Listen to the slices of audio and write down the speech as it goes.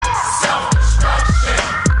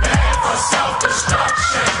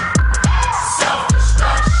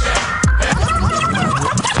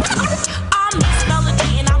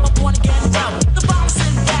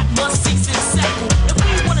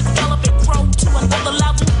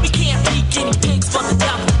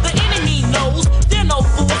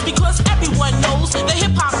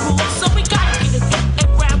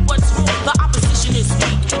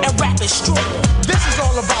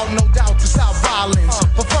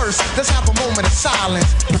first, let's have a moment of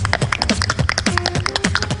silence.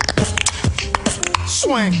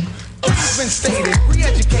 Swing. Things been stated,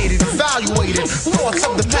 re-educated, evaluated. Thoughts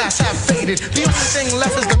of the past have faded. The only thing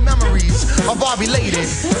left is the memories of our belated.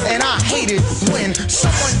 And I hate it when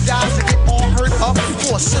someone dies to get all hurt up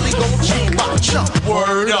for a silly gold chain by a chump.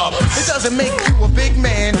 Word up. It doesn't make you a big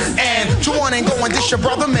man. And you want ain't go and dish your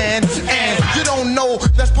brother, man. And you don't know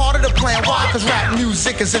that's part of the plan. Why? Cause rap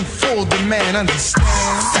music is in full demand. Understand?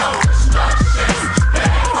 Self-destruction.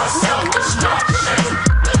 Self-destruction.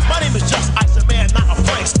 My name is Just Ice, a man, not a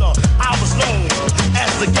prankster. I was known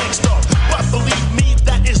as the gangster, but believe me,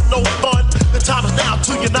 that is no fun. The time is now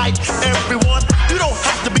to unite everyone. You don't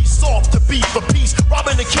have to be soft to be for peace.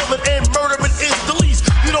 Robbing and killing and murdering is the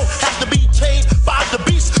least. You don't have to be chained by the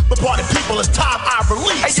beast. But party people, it's time I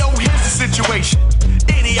release. Hey yo, here's the situation.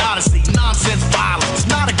 Idiocy, nonsense, violence,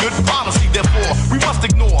 not a good policy. Therefore, we must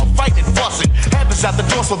ignore fighting, fussing. Heaven's at the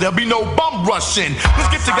door, so there'll be no bum rushing.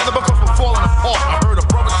 Let's get together because we're falling apart. I heard a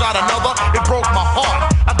brother shot another, it broke my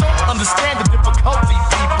heart. I don't understand the difficulty,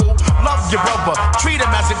 people. Love your brother, treat him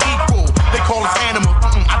as an equal. They call us animals,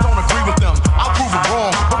 I don't agree with them. I'll prove it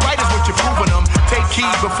wrong, but right is what you're proving them. Take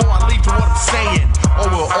heed before I leave to what I'm saying, or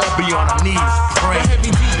we'll all be on our knees praying.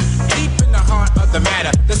 Heavy deep in the heart of the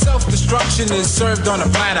matter. The self-destruction is served on a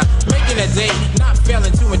platter, making a date, not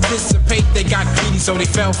failing to anticipate. They got greedy, so they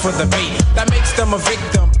fell for the bait. That makes them a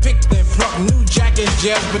victim, pick them plump. New jack in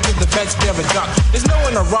jail, but to the vets they're a duck. There's no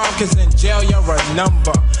one to rob, cause in jail you're a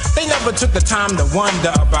number. They never took the time to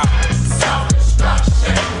wonder about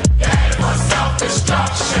self-destruction. Yeah, it was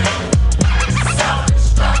self-destruction.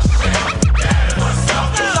 Self-destruction. Yeah, it was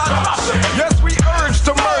self-destruction. Yes, we urge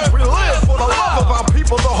to merge. We live for the love of our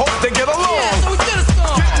people, the hope they get along. Yeah, so we did a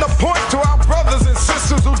song. Getting a point to our brothers and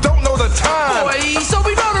sisters who don't know the time. Boy, so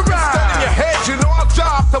we know the rhyme. Instead in your head, you know our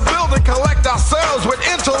job to build and collect ourselves with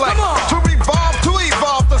intellect. To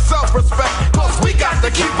evolve to self-respect. Cause we got to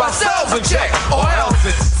keep ourselves in check, or else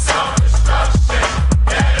it's self-destruction.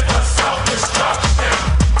 Yeah, it was self-destruction.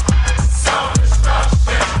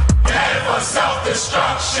 Self-destruction. Yeah, it was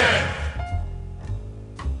self-destruction.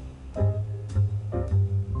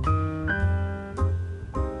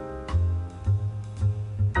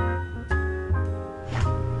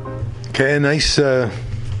 Okay, a nice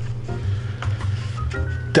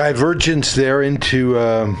divergence there into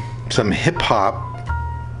some hip-hop.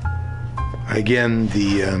 Again,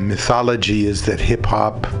 the mythology is that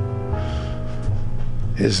hip-hop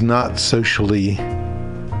is not socially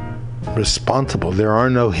responsible. There are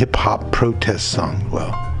no hip-hop protest songs.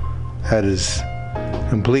 Well, that is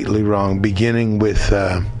completely wrong, beginning with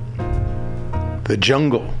The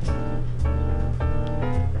Jungle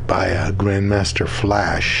by Grandmaster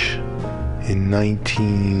Flash in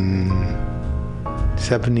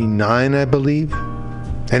 1979, I believe.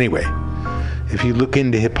 Anyway, if you look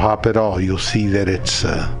into hip-hop at all, you'll see that it's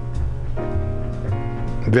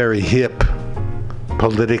very hip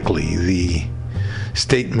politically. The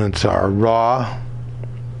statements are raw,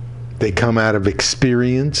 they come out of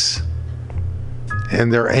experience,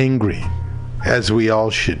 and they're angry, as we all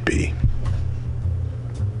should be.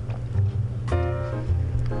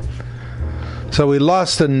 So we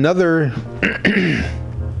lost another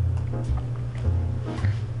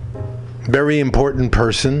very important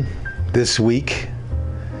person this week,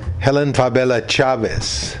 Helen Fabela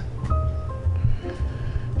Chavez.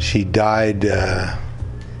 She died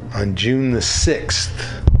on June the 6th.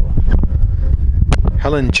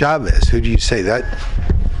 Helen Chavez, who do you say that?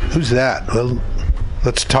 Who's that? Well,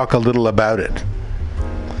 let's talk a little about it.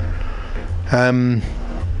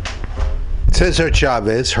 Cesar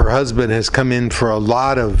Chavez, her husband, has come in for a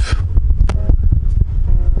lot of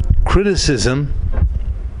criticism,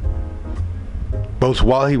 both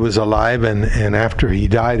while he was alive and after he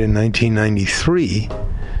died in 1993.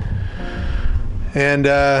 And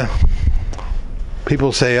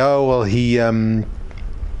people say, oh, well, he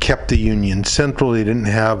kept the Union Central. He didn't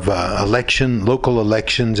have local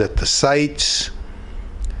elections at the sites.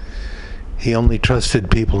 He only trusted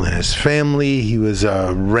people in his family. He was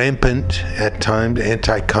rampant, at times,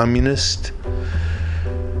 anti-communist.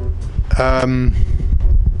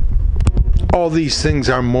 All these things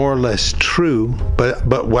are more or less true,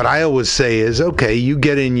 but what I always say is, okay, you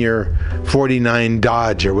get in your 49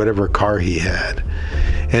 Dodge or whatever car he had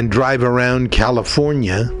and drive around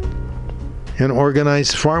California and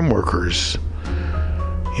organize farm workers,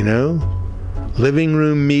 you know, living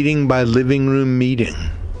room meeting by living room meeting,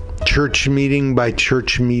 church meeting by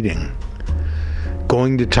church meeting,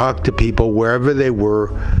 going to talk to people wherever they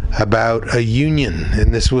were about a union.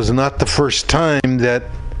 And this was not the first time that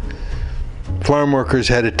farm workers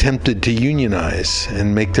had attempted to unionize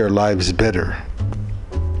and make their lives better.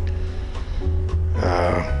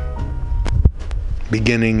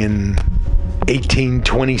 Beginning in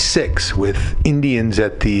 1826 with Indians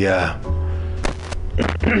at the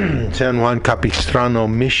San Juan Capistrano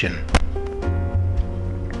mission,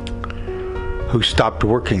 who stopped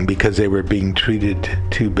working because they were being treated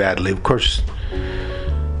too badly. Of course,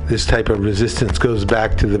 this type of resistance goes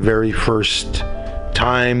back to the very first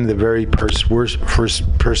time the very first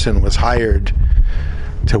person was hired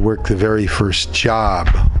to work the very first job.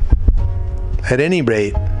 At any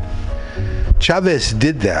rate, Chavez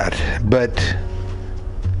did that, but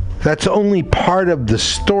that's only part of the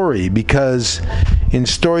story, because in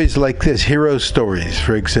stories like this, hero stories,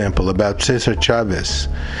 for example, about Cesar Chavez,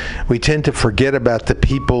 we tend to forget about the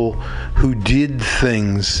people who did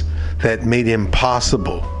things that made him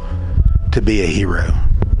possible to be a hero.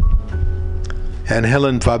 And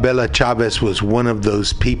Helen Fabela Chavez was one of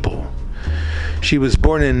those people. She was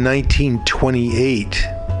born in 1928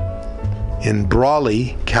 in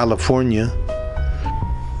Brawley, California.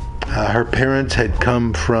 Her parents had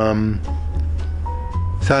come from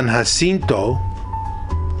San Jacinto,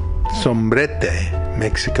 Sombrete,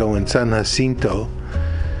 Mexico, and San Jacinto.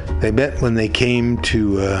 They met when they came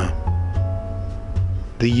to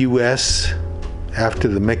the U.S. after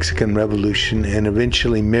the Mexican Revolution, and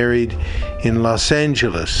eventually married in Los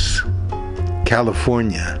Angeles,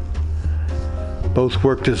 California. Both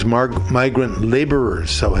worked as migrant laborers,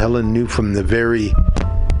 so Helen knew from the very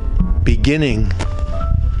beginning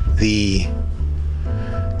the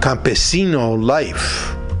campesino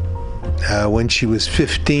life. When she was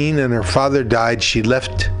 15 and her father died, she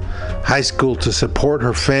left high school to support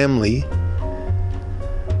her family.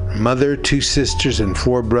 Mother, 2 sisters, and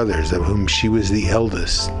 4 brothers, of whom she was the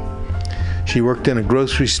eldest. She worked in a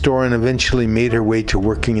grocery store and eventually made her way to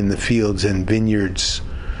working in the fields and vineyards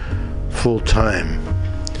full-time.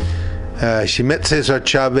 She met Cesar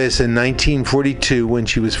Chavez in 1942 when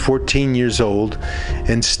she was 14 years old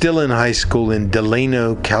and still in high school in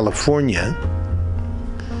Delano, California.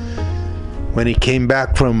 When he came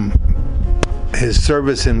back from his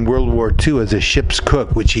service in World War II as a ship's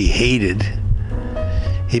cook, which he hated,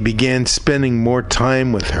 he began spending more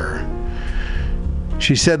time with her.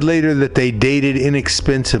 She said later that they dated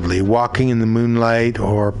inexpensively, walking in the moonlight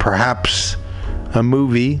or perhaps a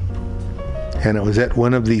movie. And it was at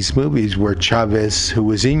one of these movies where Chavez, who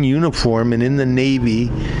was in uniform and in the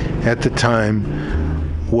Navy at the time,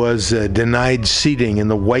 was denied seating in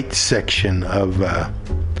the white section of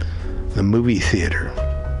the movie theater.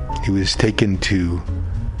 He was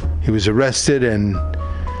arrested and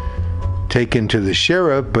taken to the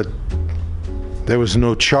sheriff, but there was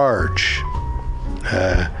no charge.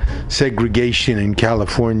 Segregation in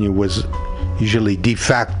California was usually de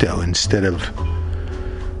facto instead of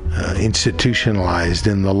institutionalized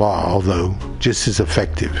in the law, although just as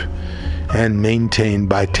effective and maintained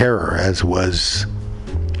by terror as was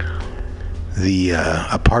the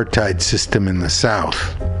apartheid system in the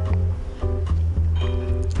South.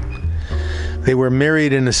 They were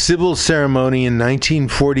married in a civil ceremony in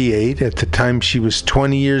 1948. At the time she was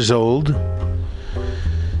 20 years old.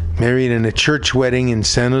 Married in a church wedding in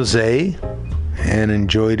San Jose and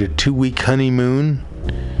enjoyed a 2-week honeymoon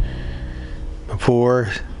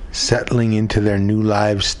before settling into their new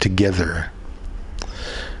lives together.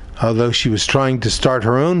 Although she was trying to start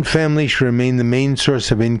her own family, she remained the main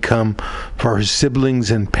source of income for her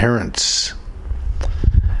siblings and parents.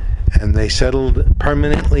 And they settled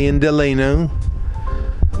permanently in Delano.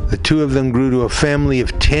 The 2 of them grew to a family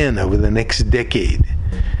of 10 over the next decade,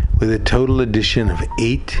 with a total addition of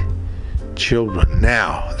 8 children.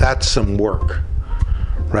 Now, that's some work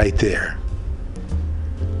right there.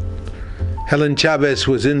 Helen Chavez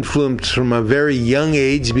was influenced from a very young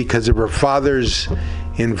age because of her father's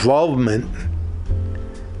involvement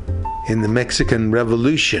in the Mexican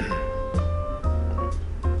Revolution.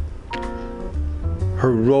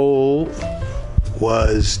 Her role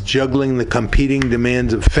was juggling the competing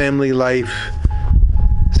demands of family life,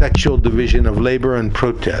 sexual division of labor, and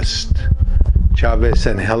protest. Chavez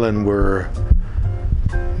and Helen were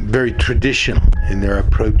very traditional in their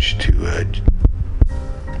approach to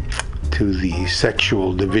the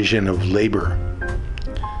sexual division of labor.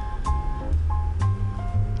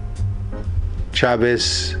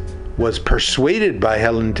 Chavez was persuaded by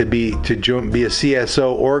Helen to be a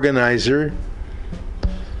CSO organizer.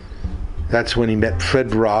 That's when he met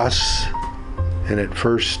Fred Ross, and at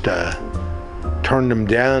first turned him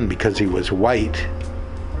down because he was white.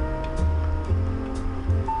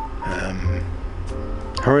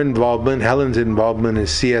 Helen's involvement in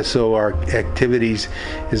CSO activities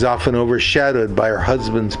is often overshadowed by her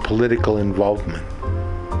husband's political involvement.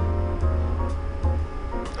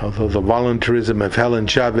 Although the volunteerism of Helen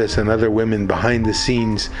Chavez and other women behind the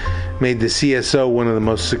scenes made the CSO one of the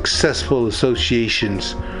most successful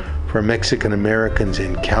associations for Mexican Americans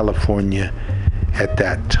in California at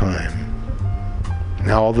that time.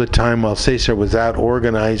 Now, all the time while Cesar was out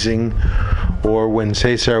organizing, or when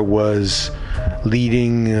Cesar was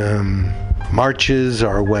leading marches,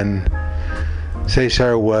 or when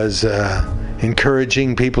Cesar was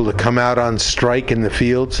encouraging people to come out on strike in the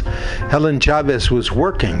fields, Helen Chavez was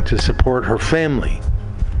working to support her family.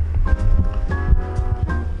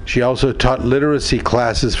 She also taught literacy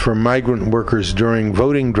classes for migrant workers during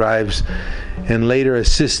voting drives and later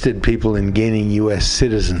assisted people in gaining U.S.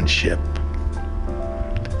 citizenship.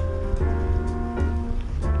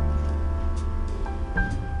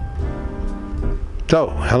 So,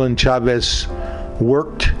 Helen Chavez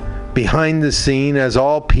worked behind the scene, as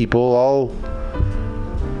all people, all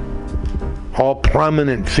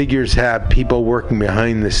prominent figures have people working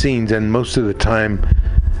behind the scenes, and most of the time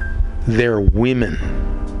they're women.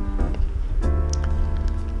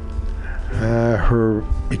 Her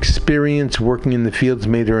experience working in the fields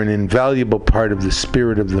made her an invaluable part of the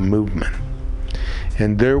spirit of the movement.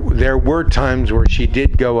 And there were times where she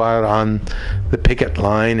did go out on the picket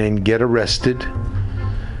line and get arrested,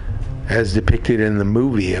 as depicted in the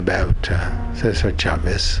movie about Cesar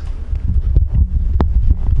Chavez.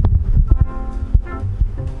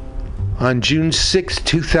 On June 6,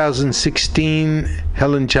 2016,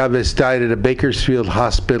 Helen Chavez died at a Bakersfield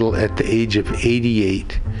hospital at the age of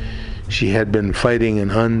 88. She had been fighting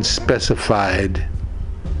an unspecified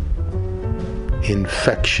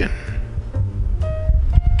infection.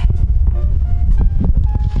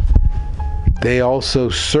 They also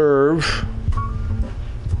serve,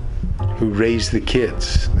 who raise the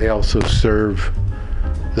kids, they also serve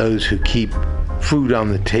those who keep food on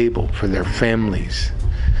the table for their families.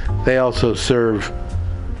 They also serve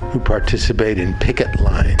who participate in picket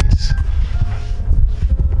lines,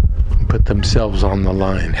 put themselves on the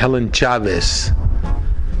line. Helen Chavez,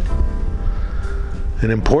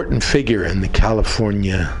 an important figure in the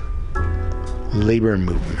California labor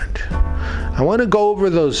movement. I want to go over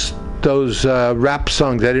those rap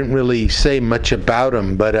songs. I didn't really say much about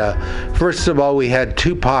them, but first of all, we had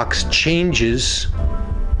Tupac's Changes,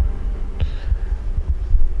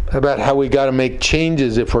 about how we got to make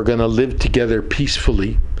changes if we're going to live together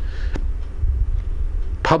peacefully.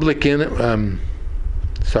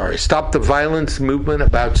 Stop the Violence movement,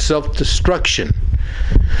 about self-destruction.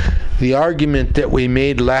 The argument that we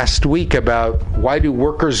made last week about why do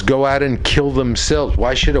workers go out and kill themselves?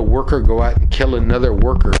 Why should a worker go out and kill another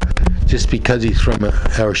worker just because he's from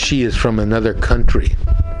or she is from another country?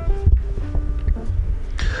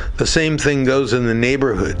 The same thing goes in the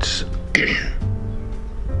neighborhoods.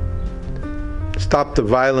 Stop the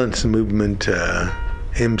Violence movement,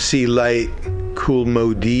 MC Lyte, Cool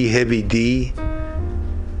Mo D, Heavy D,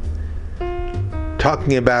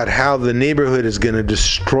 talking about how the neighborhood is going to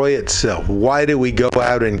destroy itself. Why do we go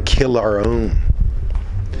out and kill our own?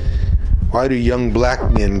 Why do young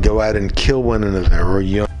black men go out and kill one another, or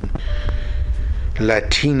young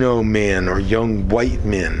Latino men or young white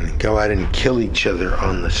men go out and kill each other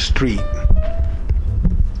on the street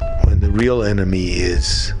when the real enemy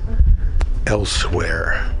is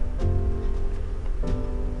elsewhere?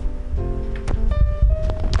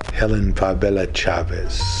 Helen Favela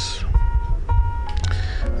Chavez.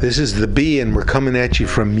 This is the B, and we're coming at you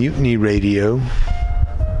from Mutiny Radio,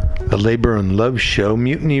 the Labor and Love Show.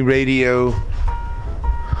 Mutiny Radio,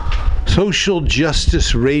 social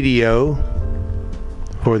justice radio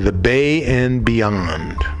for the Bay and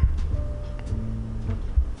beyond.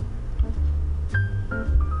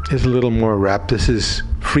 Here's a little more rap. This is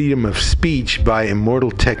Freedom of Speech by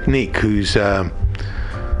Immortal Technique, who's a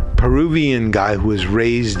Peruvian guy who was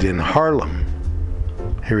raised in Harlem.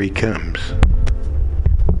 Here he comes.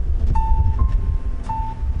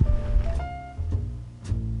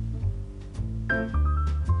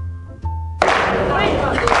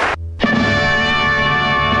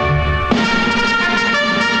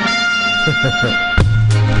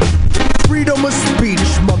 Freedom of speech,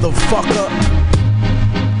 motherfucker.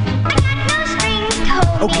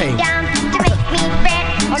 Okay.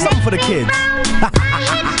 Something for the kids.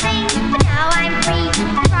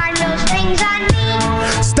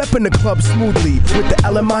 Step up in the club smoothly with the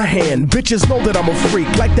L in my hand. Bitches know that I'm a freak,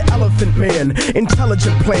 like the Elephant Man.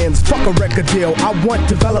 Intelligent plans, fuck a record deal. I want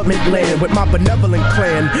development land with my benevolent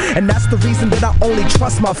clan. And that's the reason that I only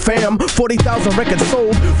trust my fam. 40,000 records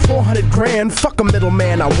sold, 400 grand. Fuck a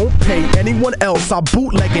middleman, I won't pay anyone else. I'll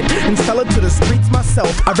bootleg it and sell it to the streets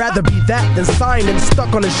myself. I'd rather be that than signed and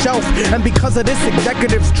stuck on a shelf. And because of this,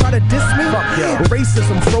 executives try to diss me. Fuck yeah.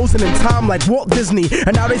 Racism frozen in time like Walt Disney.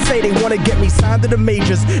 And now they say they want to get me signed to the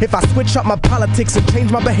majors. If I switch up my politics and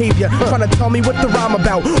change my behavior, trying to tell me what the rhyme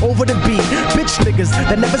about over the beat. Bitch niggas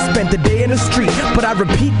that never spent a day in the street. But I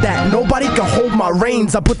repeat that, nobody can hold my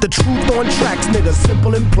reins. I put the truth on tracks, nigga,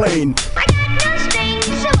 simple and plain. I got no strings,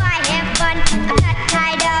 so I have fun. I'm not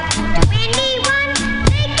tied up to anyone.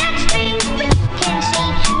 Take that string, but you can see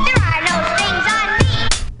there are no strings on me.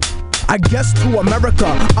 I guess to America,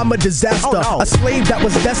 I'm a disaster. A slave that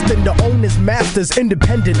was destined to own his masters.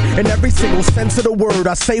 Independent in every single sense of the word.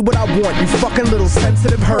 I say what I want, you fucking little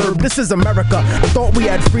sensitive herb. This is America. I thought we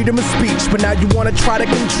had freedom of speech, but now you wanna try to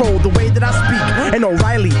control the way that I speak. And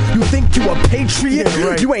O'Reilly, you think you a patriot? Yeah,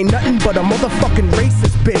 right. You ain't nothing but a motherfucking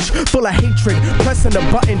racist bitch, full of hatred, pressing a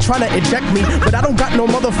button, trying to eject me. But I don't got no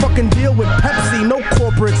motherfucking deal with Pepsi. No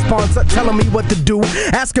corporate sponsor telling me what to do,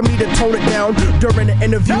 asking me to tone it down during the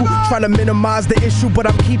interview. Trying to minimize the issue, but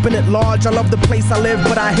I'm keeping it large. I love the place I live,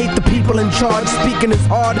 but I hate the people in charge. Speaking is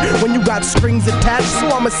hard when you got strings attached, so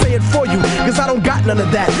I'ma say it for you, cause I don't got none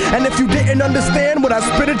of that. And if you didn't understand what I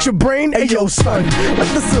spit at your brain, hey yo son, let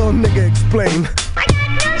this little nigga explain. I got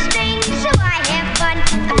no strings, so I have fun.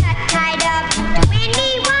 I'm not tied up to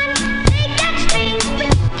anyone. Take that string, but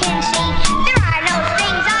you can see there are no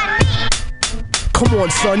strings on me. Come on,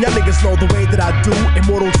 son, y'all niggas know the way that I do.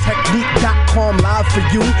 ImmortalTechnique.com live for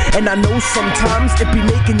you. And I know sometimes it be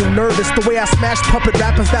making you nervous, the way I smash puppet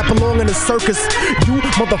rappers that belong in a circus. You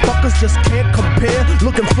motherfuckers just can't compare.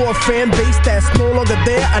 Looking for a fan base that's no longer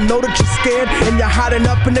there. I know that you're scared and you're hiding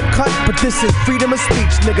up in the cut, but this is freedom of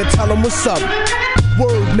speech, nigga. Tell them what's up.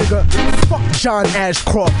 Word, nigga. Fuck John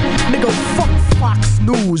Ashcroft. Nigga, fuck Fox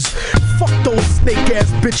News. Fuck those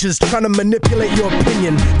snake-ass bitches trying to manipulate your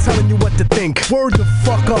opinion, telling you what to think. Word the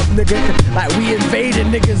fuck up, nigga. Like we invaded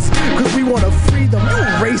niggas cause we wanna free them. You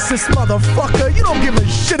racist motherfucker. You don't give a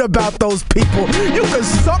shit about those people. You can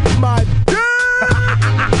suck my dick.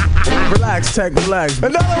 Relax, Tech, relax.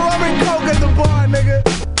 Another rum and coke at the bar, nigga.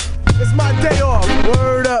 It's my day off.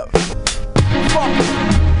 Word up. Fuck.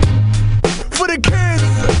 For the kids!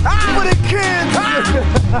 For the kids!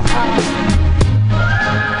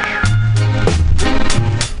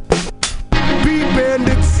 Beat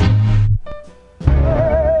bandits!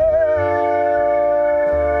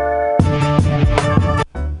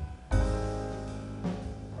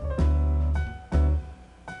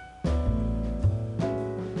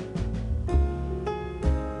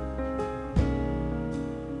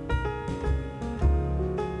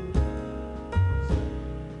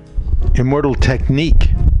 Immortal Technique,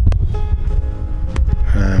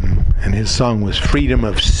 and his song was Freedom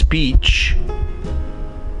of Speech.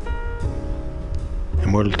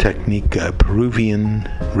 Immortal Technique, Peruvian,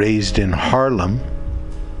 raised in Harlem.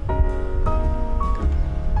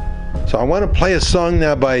 So I want to play a song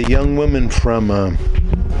now by a young woman from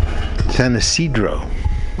San Isidro,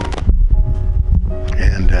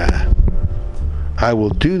 and I will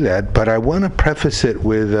do that, but I want to preface it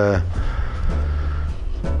with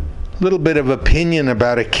little bit of opinion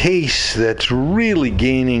about a case that's really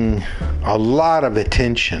gaining a lot of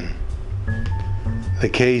attention. The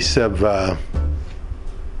case of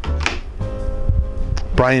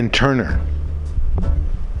Brian Turner.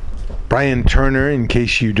 Brian Turner, in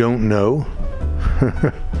case you don't know,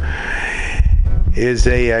 is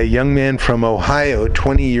a young man from Ohio,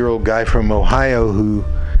 20-year-old guy from Ohio who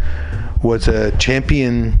was a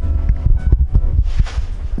champion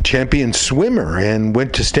swimmer and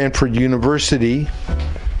went to Stanford University.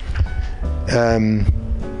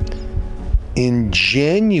 In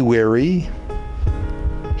January,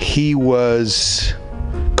 he was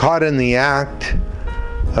caught in the act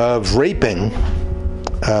of raping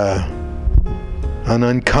an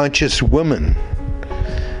unconscious woman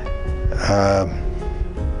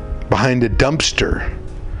behind a dumpster.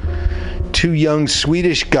 Two young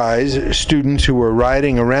Swedish guys, students who were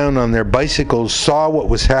riding around on their bicycles, saw what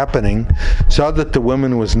was happening, saw that the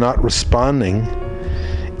woman was not responding,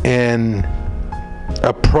 and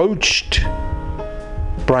approached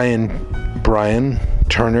Brian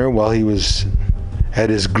Turner while he was at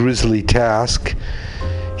his grisly task.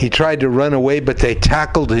 He tried to run away, but they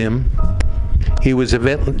tackled him. He was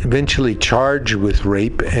eventually charged with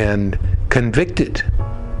rape and convicted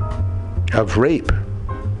of rape.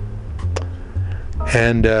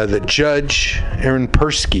 And the judge, Aaron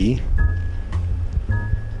Persky,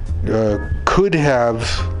 could have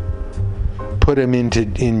put him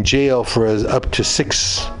in jail for up to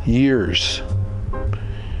 6 years.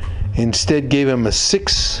 Instead gave him a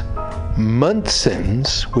 6-month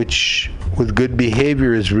sentence, which with good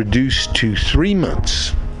behavior is reduced to 3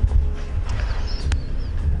 months.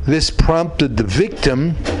 This prompted the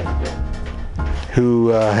victim, who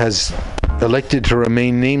has elected to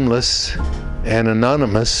remain nameless and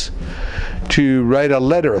anonymous, to write a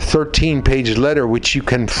letter, a 13-page letter, which you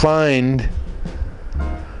can find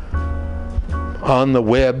on the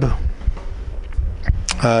web.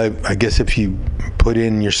 I guess if you put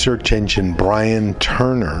in your search engine Brian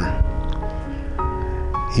Turner,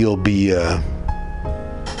 you'll be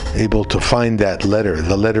able to find that letter.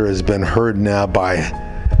 The letter has been heard now by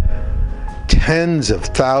tens of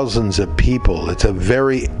thousands of people. It's a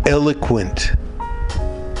very eloquent,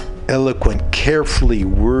 carefully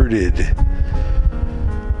worded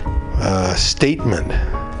statement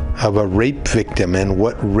of a rape victim and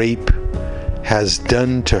what rape has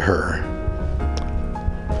done to her,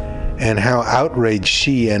 and how outraged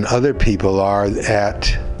she and other people are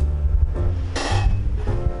at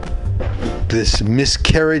this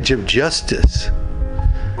miscarriage of justice,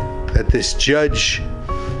 that this judge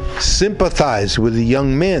sympathized with the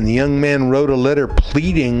young man. The young man wrote a letter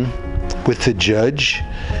pleading with the judge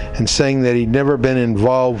and saying that he'd never been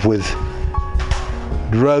involved with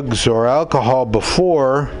drugs or alcohol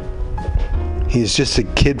before. He's just a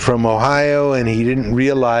kid from Ohio, and he didn't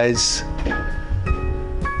realize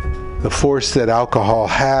the force that alcohol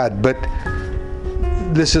had. But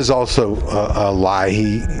this is also a lie.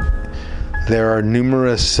 There are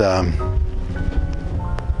numerous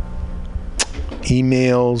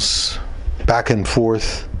emails back and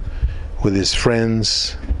forth with his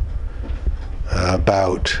friends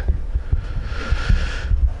about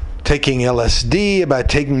taking LSD, about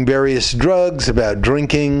taking various drugs, about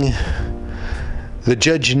drinking. The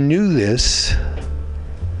judge knew this,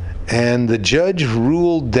 and the judge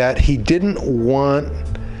ruled that he didn't want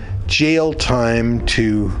jail time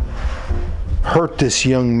to hurt this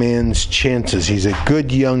young man's chances. He's a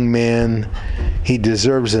good young man. He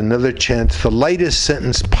deserves another chance. The lightest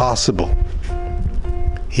sentence possible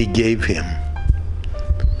he gave him.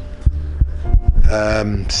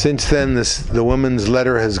 Since then, the woman's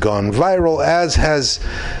letter has gone viral, as has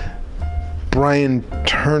Brian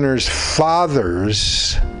Turner's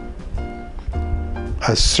father's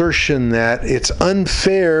assertion that it's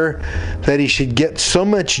unfair that he should get so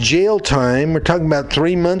much jail time. We're talking about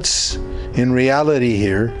 3 months in reality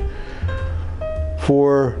here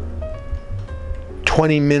for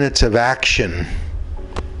 20 minutes of action.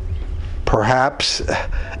 Perhaps,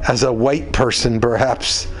 as a white person,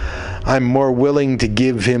 perhaps I'm more willing to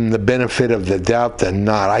give him the benefit of the doubt than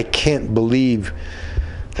not. I can't believe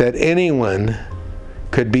that anyone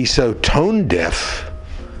could be so tone deaf,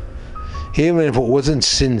 even if it wasn't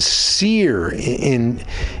sincere in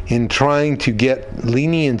trying to get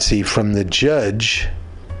leniency from the judge,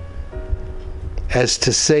 as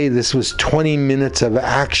to say this was 20 minutes of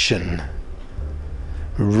action,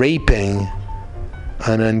 raping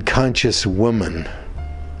an unconscious woman.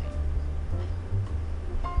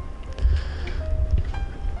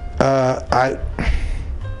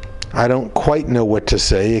 I don't quite know what to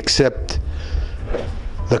say, except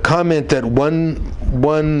the comment that one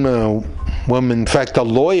woman, in fact a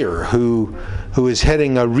lawyer who is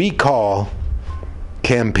heading a recall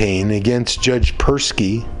campaign against Judge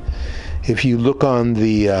Persky, if you look on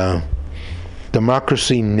the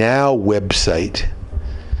Democracy Now! Website,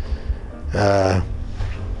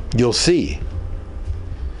 you'll see.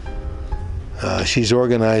 She's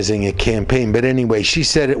organizing a campaign. But anyway, she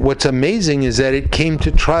said what's amazing is that it came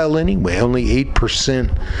to trial anyway. Only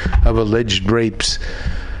 8% of alleged rapes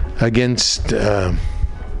against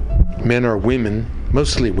men or women,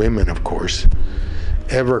 mostly women of course,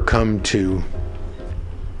 ever come to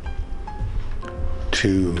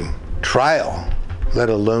trial, let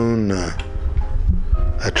alone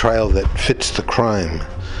a trial that fits the crime.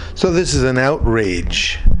 So this is an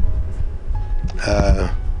outrage.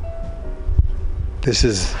 This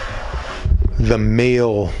is the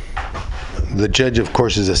male. The judge, of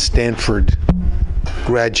course, is a Stanford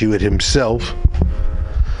graduate himself.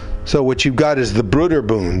 So what you've got is the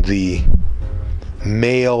Bruderbund, the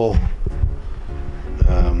male,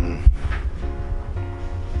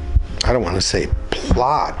 I don't want to say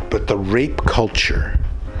plot, but the rape culture.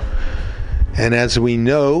 And as we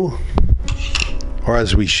know, or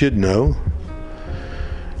as we should know,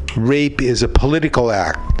 rape is a political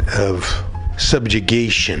act of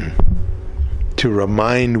subjugation to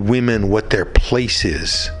remind women what their place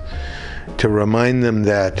is, to remind them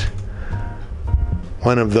that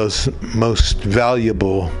one of those most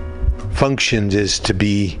valuable functions is to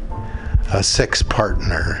be a sex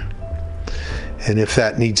partner. And if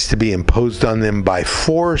that needs to be imposed on them by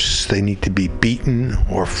force, they need to be beaten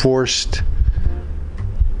or forced,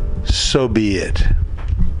 so be it.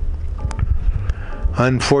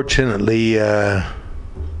 Unfortunately,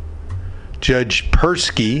 Judge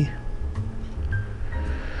Persky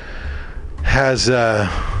has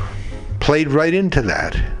played right into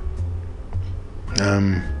that.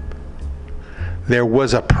 There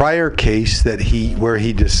was a prior case where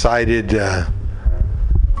he decided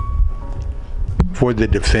for the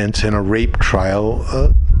defense in a rape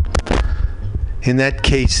trial. In that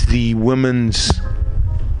case, the woman's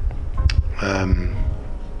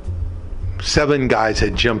 7 guys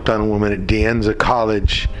had jumped on a woman at De Anza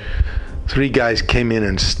College. 3 guys came in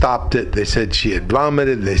and stopped it. They said she had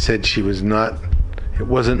vomited. They said it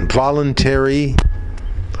wasn't voluntary.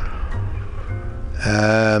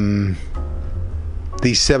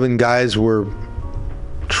 These 7 guys were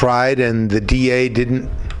tried, and the DA didn't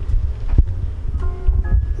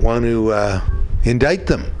want to indict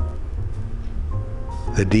them.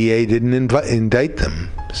 The DA didn't indict them.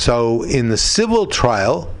 So in the civil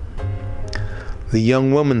trial, the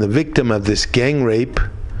young woman, the victim of this gang rape,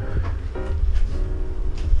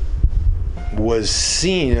 was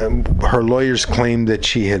seen. Her lawyers claimed that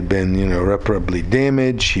she had been, irreparably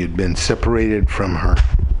damaged. She had been separated from her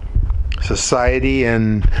society,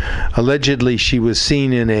 and allegedly she was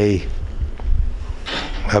seen in a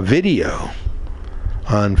video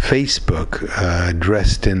on Facebook,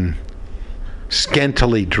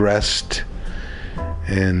 scantily dressed,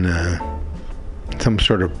 and some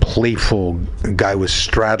sort of playful guy was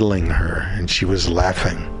straddling her, and she was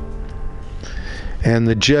laughing. And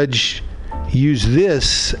the judge used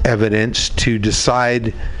this evidence to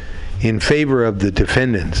decide in favor of the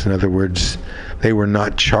defendants. In other words, they were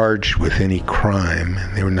not charged with any crime.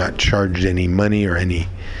 They were not charged any money or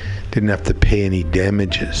didn't have to pay any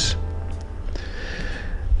damages.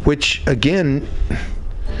 Which, again,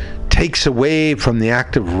 takes away from the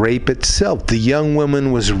act of rape itself. The young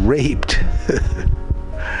woman was raped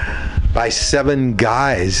by 7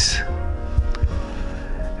 guys.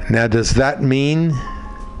 Now, does that mean,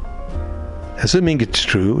 assuming it's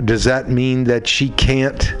true, does that mean that she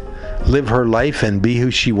can't live her life and be who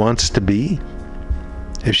she wants to be?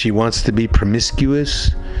 If she wants to be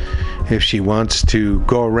promiscuous, if she wants to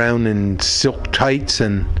go around in silk tights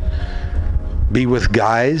and be with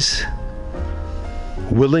guys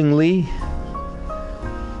willingly,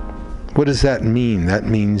 what does that mean? That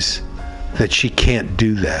means that she can't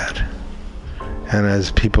do that. And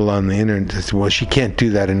as people on the internet say, well, she can't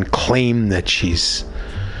do that and claim that she's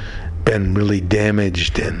been really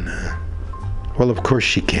damaged. And well, of course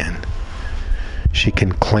she can. She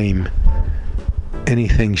can claim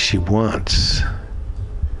anything she wants.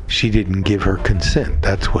 She didn't give her consent.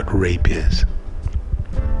 That's what rape is.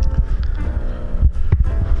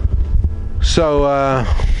 So, I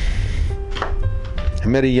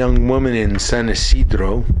met a young woman in San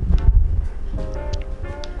Isidro,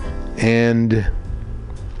 and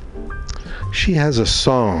she has a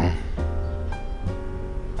song.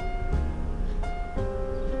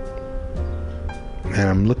 And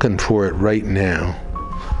I'm looking for it right now.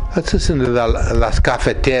 Let's listen to Las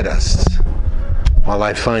Cafeteras while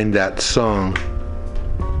I find that song.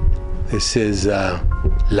 This is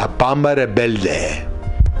La Bamba Rebelde.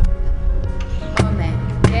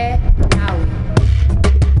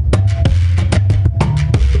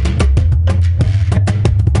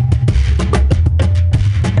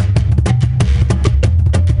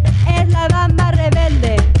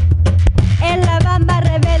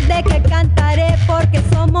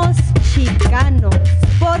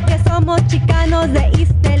 Porque somos chicanos de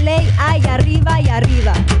East LA, ay arriba y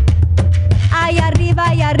arriba. Ay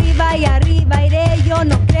arriba y arriba y arriba iré, yo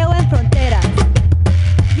no creo en fronteras.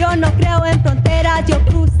 Yo no creo en fronteras, yo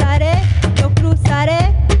cruzaré, yo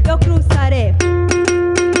cruzaré, yo cruzaré.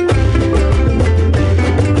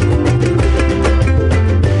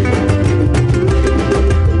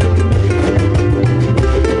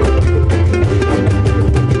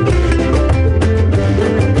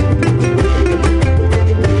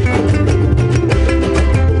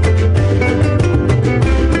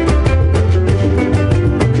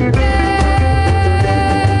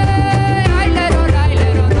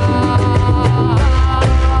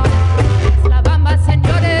 La bamba,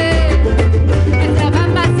 señores,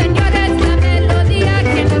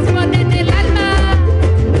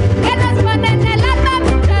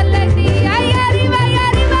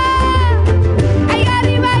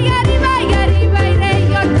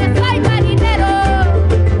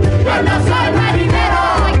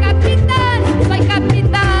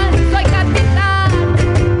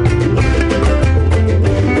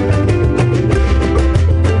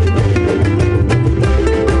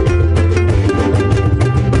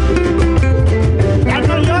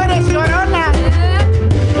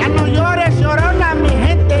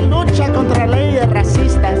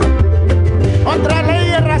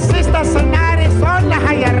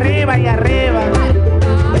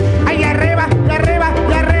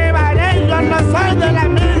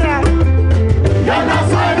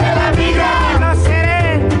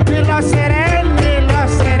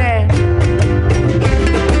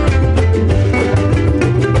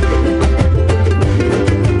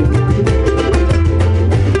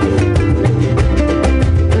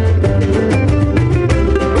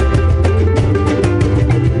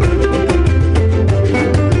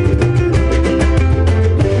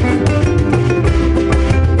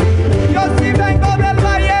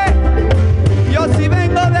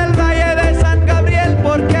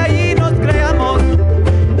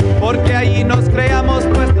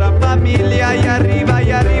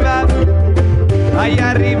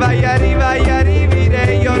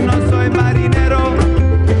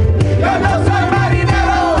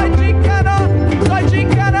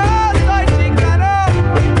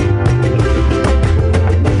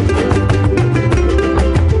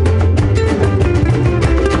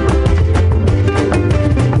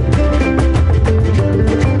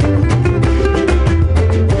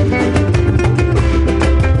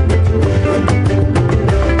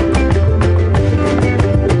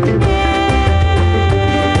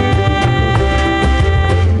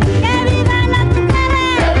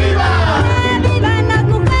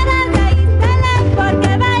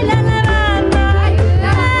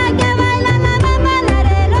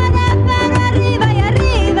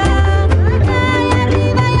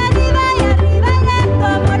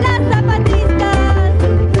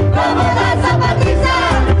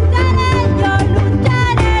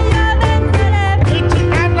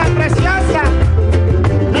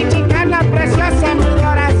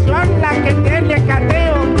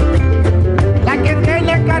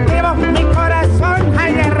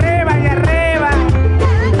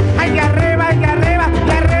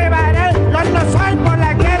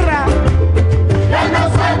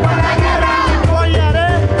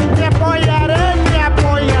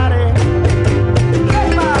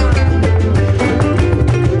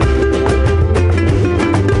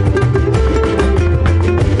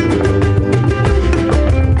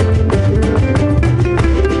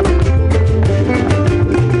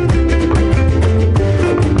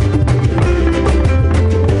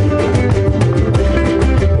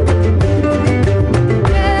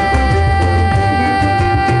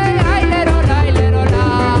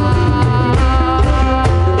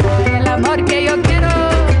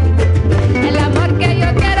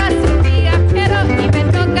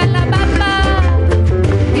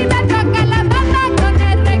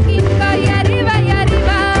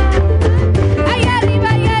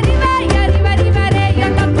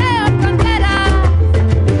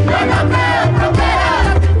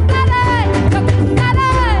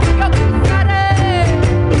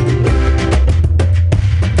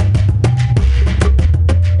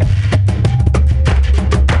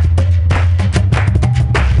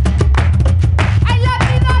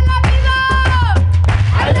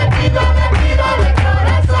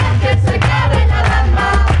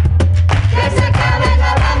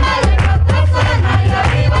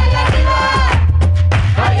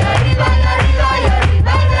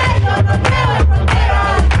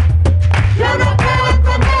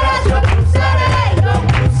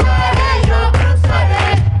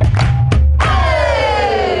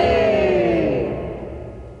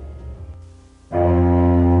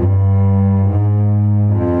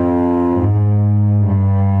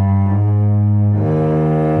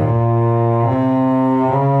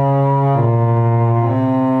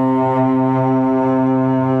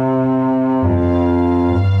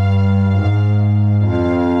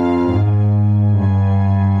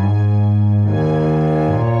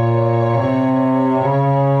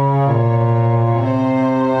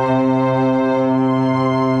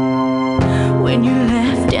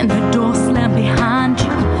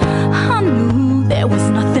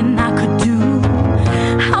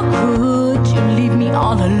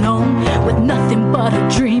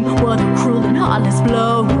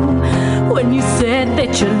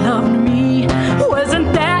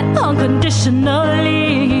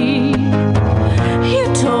 emotionally.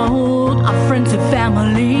 You told our friends and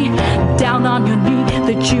family down on your knee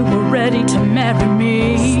that you were ready to marry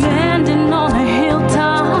me. Standing on a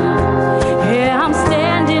hilltop, yeah, I'm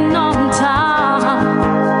standing on top.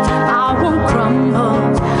 I won't crumble,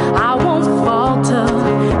 I won't falter.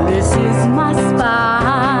 This is my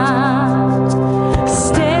spot.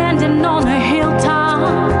 Standing on a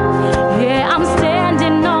hilltop, yeah, I'm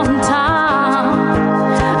standing on top.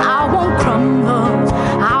 I won't crumble,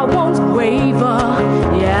 I won't waver.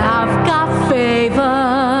 Yeah, I've got favor.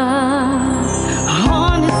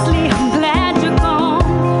 Honestly, I'm glad you're gone,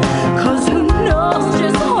 'cause who knows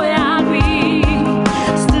just where I'd be.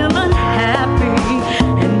 Still unhappy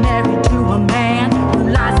and married to a man who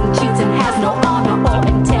lies and cheats and has no honor or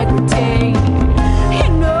integrity. You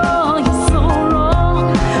know you're so wrong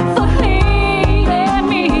for leading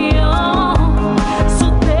me on. So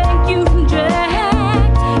thank you, Jack.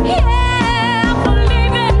 Yeah, for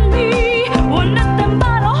leaving me with nothing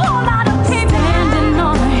but a whole lot of pain. Standing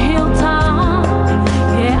on a hilltop,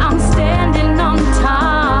 yeah, I'm standing on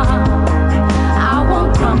top. I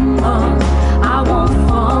won't crumble, I won't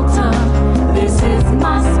falter. This is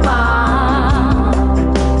my spot.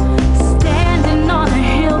 Standing on a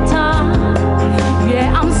hilltop, yeah,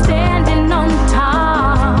 I'm standing on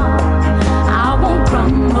top. I won't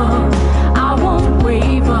crumble, I won't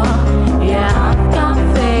waver. Yeah, I've got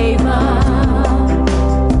favor.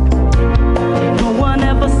 No one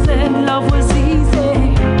ever said love was easy.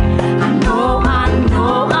 I know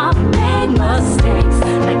I've made mistakes,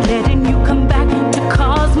 like letting you come back to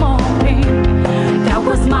cause more pain. That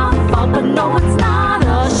was my fault, but no, it's not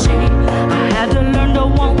a shame. I had to learn to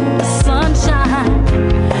want the sunshine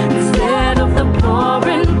instead of the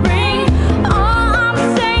pouring rain. All I'm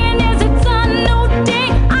saying is it's a new day.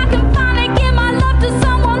 I can finally give my love to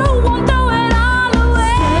someone who won't throw it all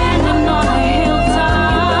away. Standing on a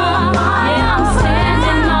hilltop, yeah, I'm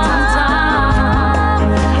standing on top.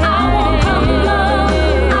 I won't crumble,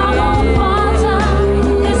 I won't falter.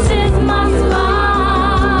 This is my spot.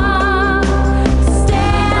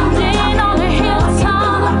 Standing on a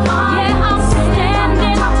hilltop, yeah, I'm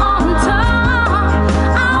standing on top.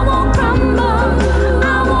 I won't crumble,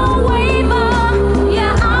 I won't waver.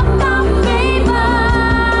 Yeah, I've got favor.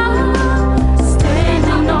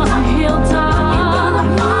 Standing on a hilltop,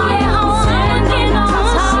 yeah, I'm standing on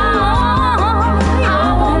top. I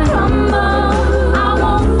won't crumble, I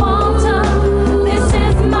won't falter. This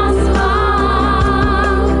is my spot.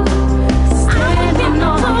 Standing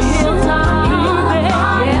on a hilltop,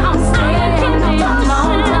 yeah, I'm standing on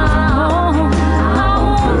top. I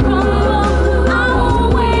won't crumble, I won't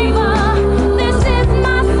waver. This is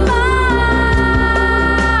my spot.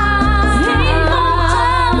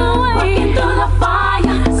 Working through the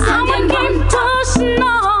fire, I'ma keep pushing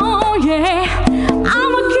on, yeah.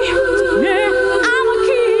 I'ma keep pushing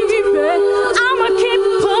on. I'ma keep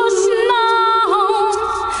pushing on.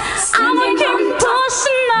 Working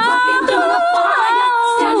through the fire,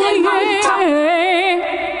 standing on top.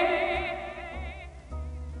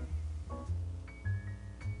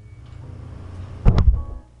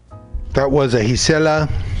 That was a Gisela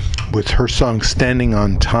with her song Standing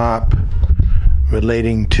on Top,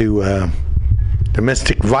 relating to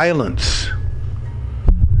domestic violence,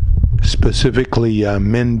 specifically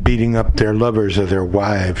men beating up their lovers or their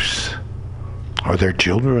wives or their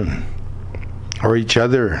children or each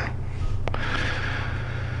other.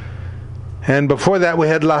 And before that we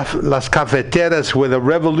had Las Cafeteras with a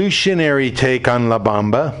revolutionary take on La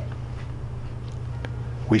Bamba.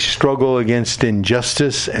 We struggle against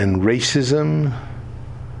injustice and racism.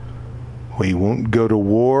 We won't go to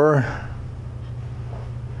war.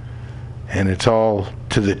 And it's all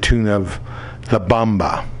to the tune of La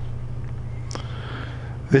Bamba.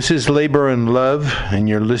 This is Labor and Love, and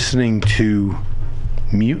you're listening to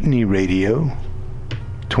Mutiny Radio,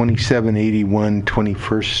 2781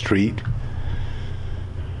 21st Street.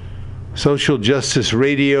 Social justice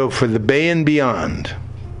radio for the Bay and beyond.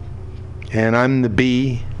 And I'm the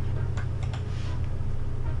B,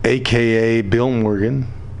 a.k.a. Bill Morgan.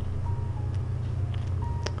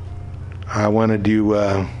 I want to do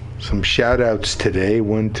some shout-outs today.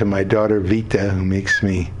 One to my daughter Vita, who makes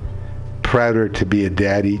me prouder to be a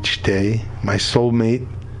dad each day. My soulmate,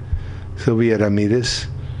 Sylvia Ramirez.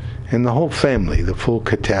 And the whole family, the full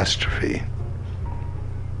catastrophe.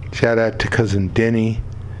 Shout-out to cousin Denny.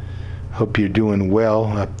 Hope you're doing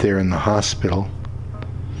well up there in the hospital.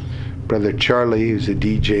 Brother Charlie, who's a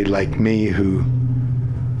DJ like me, who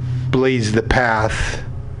blazed the path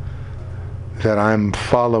that I'm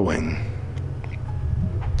following.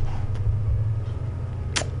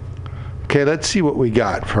 Okay, let's see what we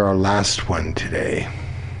got for our last one today.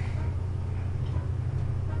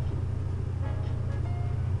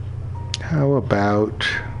 How about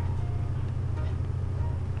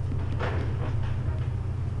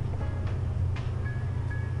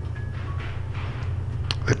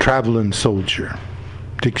The Traveling Soldier?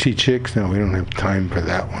 Dixie Chicks? No, we don't have time for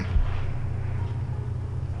that one.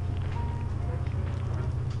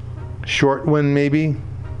 Short one, maybe?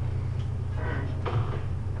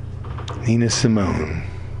 Nina Simone,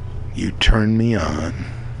 You Turn Me On.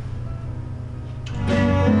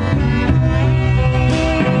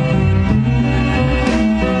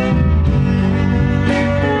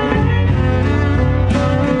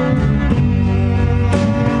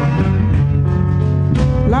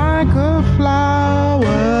 Like a flower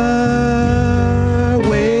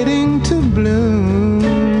waiting to bloom,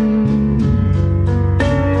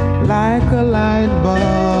 like a light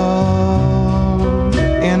bulb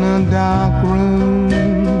in a dark room.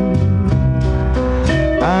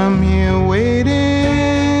 I'm here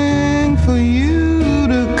waiting for you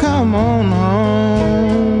to come on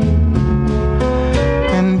home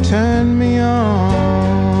and turn me on.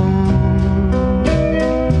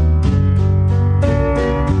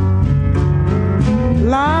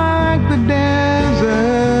 Like the desert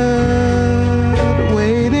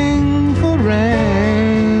waiting for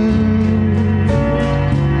rain,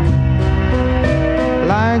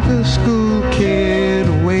 like a school kid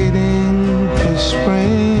waiting for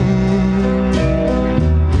spring.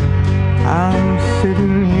 I'm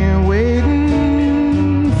sitting here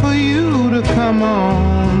waiting for you to come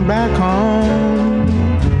on back home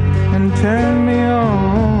and turn me on.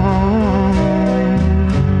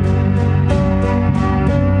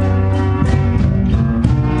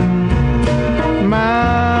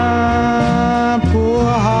 My poor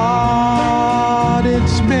heart,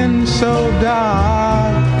 it's been so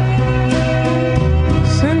dark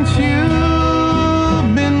since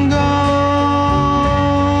you've been gone.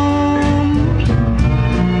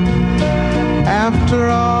 After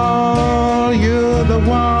all, you're the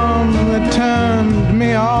one that turned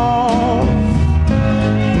me off.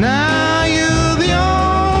 Now you're the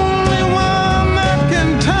only one that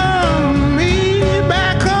can turn me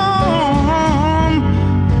back on.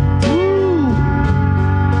 Ooh,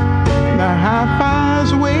 the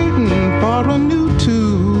hi-fi's waiting for a new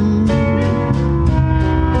tune,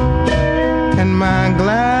 and my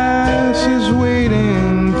glass is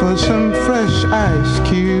waiting for some fresh ice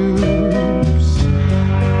cubes.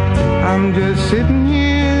 I'm just sitting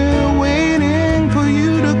here waiting for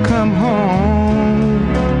you to come home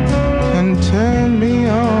and turn me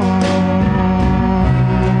on.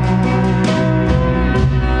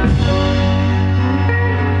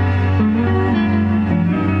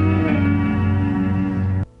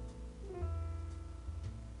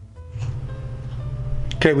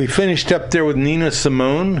 Okay, we finished up there with Nina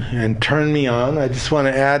Simone and Turn Me On. I just want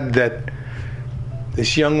to add that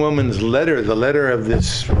this young woman's letter, the letter of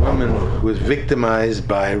this woman who was victimized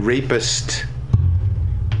by rapist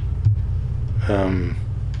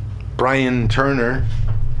Brian Turner,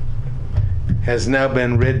 has now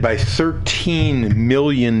been read by 13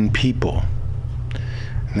 million people.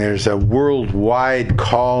 And there's a worldwide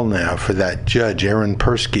call now for that judge, Aaron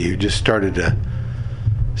Persky, who just started a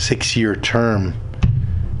 6-year term,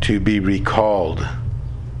 to be recalled.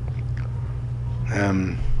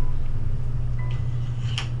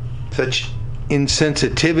 Such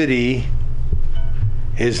insensitivity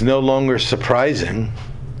is no longer surprising,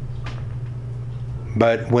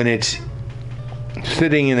 but when it's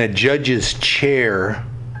sitting in a judge's chair,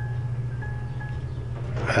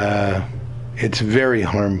 it's very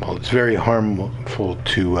harmful. It's very harmful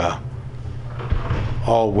to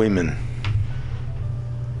all women.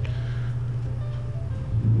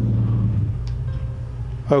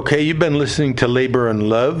 Okay, you've been listening to Labor and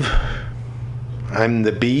Love. I'm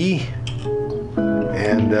the Bee,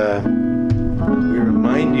 and we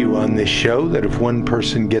remind you on this show that if one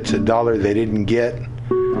person gets $1 they didn't get,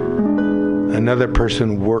 another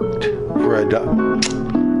person worked for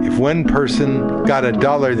if one person got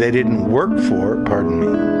 $1 they didn't work for,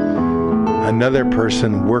 another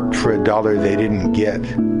person worked for $1 they didn't get.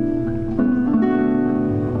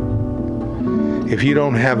 If you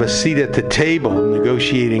don't have a seat at the table,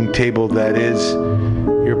 negotiating table that is,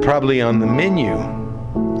 you're probably on the menu.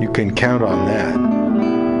 You can count on that.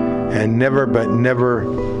 And never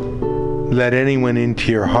let anyone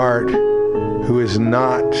into your heart who is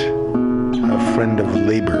not a friend of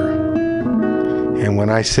labor. And when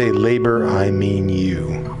I say labor, I mean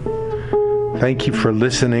you. Thank you for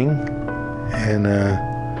listening,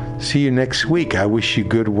 and see you next week. I wish you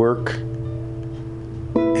good work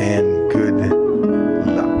and good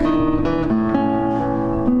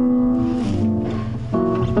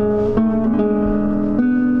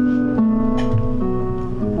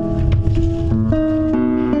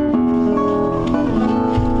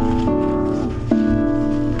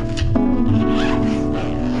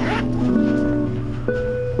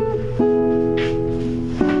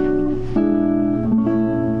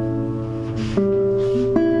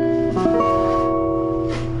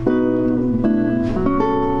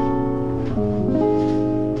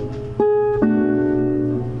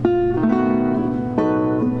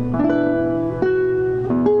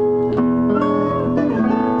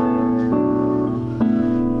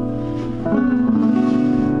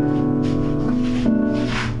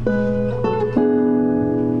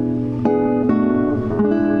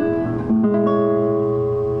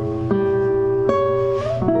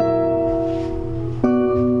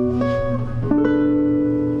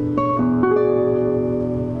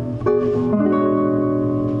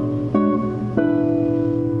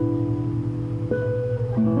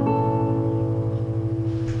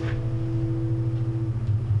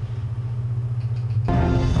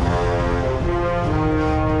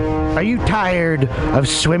Are you tired of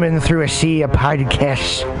swimming through a sea of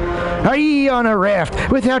podcasts? Are ye on a raft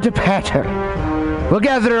without a paddle? Well,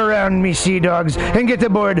 gather around me, sea dogs, and get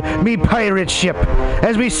aboard me pirate ship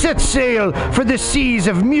as we set sail for the seas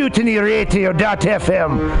of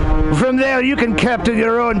MutinyRadio.fm. From there, you can captain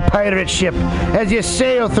your own pirate ship as you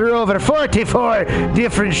sail through over 44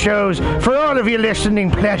 different shows for all of your listening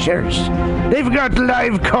pleasures. They've got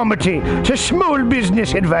live comedy to small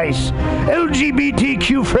business advice,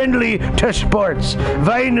 LGBTQ friendly to sports,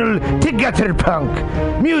 vinyl to gutter punk.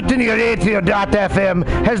 MutinyRadio.fm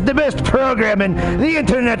has the best programming the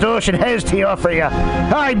internet ocean has to offer you.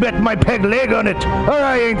 I bet my peg leg on it, or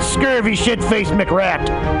I ain't scurvy shit-faced McRat.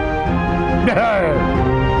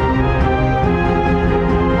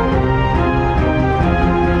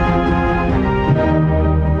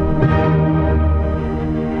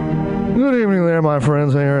 Good evening there, my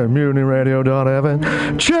friends here at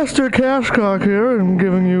MutinyRadio.fm. Chester Cashcock here, and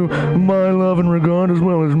giving you my love and regard as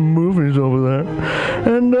well as movies over there.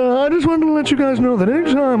 And I just wanted to let you guys know that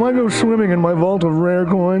anytime I go swimming in my vault of rare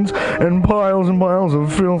coins and piles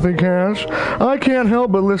of filthy cash, I can't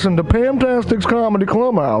help but listen to Pamtastic's Comedy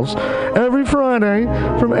Clubhouse every Friday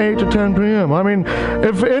from 8 to 10 p.m. I mean,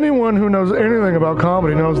 if anyone who knows anything about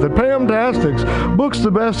comedy knows that Pamtastic's books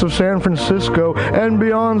the best of San Francisco and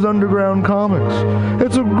beyond's underground comics.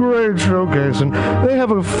 It's a great showcase, and they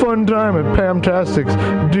have a fun time at Pamtastic's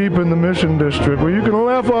deep in the Mission District, where you can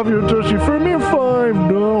laugh off your tushy for a mere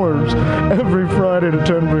 $5 every Friday to 10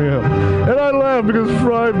 p.m. And I laugh because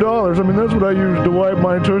 $5, I mean, that's what I use to wipe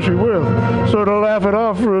my tushy with. So to laugh it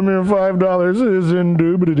off for a mere $5 is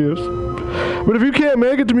indubitious. But if you can't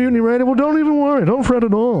make it to Mutiny Radio, well, don't even worry. Don't fret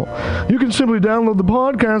at all. You can simply download the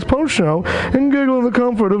podcast post-show and giggle in the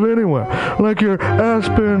comfort of anywhere, like your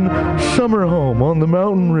Aspen summer home on the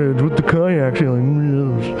mountain ridge with the kayak feeling.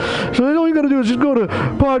 So all you got to do is just go to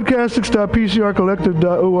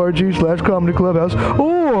podcastics.pcrcollective.org/comedy clubhouse,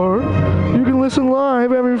 or you can listen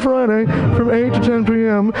live every Friday from 8 to 10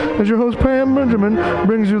 p.m. as your host Pam Benjamin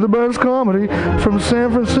brings you the best comedy from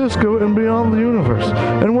San Francisco and beyond the universe.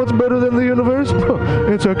 And what's better than the universe?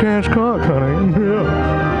 It's a cash cock, honey.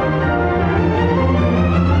 Yeah.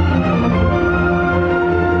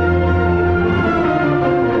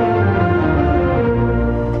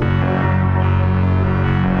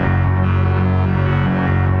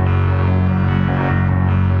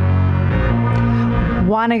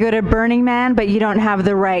 Want to go to Burning Man, but you don't have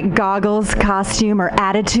the right goggles, costume, or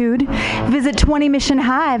attitude? Visit 20 Mission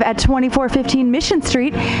Hive at 2415 Mission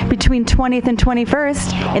Street between 20th and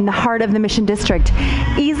 21st in the heart of the Mission District.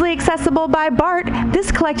 Easily accessible by BART,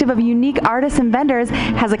 this collective of unique artists and vendors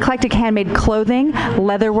has eclectic handmade clothing,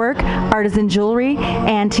 leatherwork, artisan jewelry,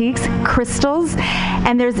 antiques, crystals,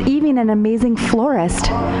 and there's even an amazing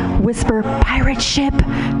florist. Whisper Pirate Ship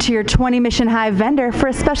to your 20 Mission Hive vendor for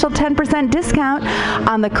a special 10% discount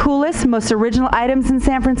on the coolest, most original items in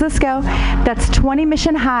San Francisco. That's 20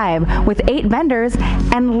 Mission Hive with 8 vendors,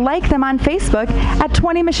 and like them on Facebook at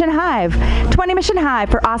 20 Mission Hive. 20 Mission Hive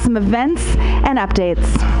for awesome events and updates.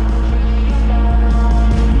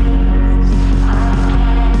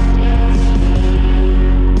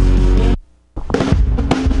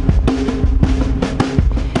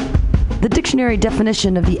 The dictionary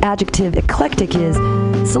definition of the adjective eclectic is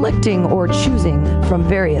selecting or choosing from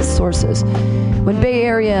various sources. When Bay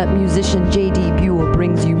Area musician J.D. Buell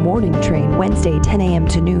brings you Morning Train Wednesday 10 a.m.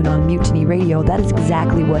 to noon on Mutiny Radio, that is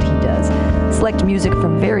exactly what he does. Select music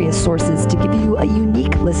from various sources to give you a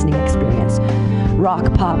unique listening experience.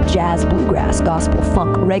 Rock, pop, jazz, bluegrass, gospel,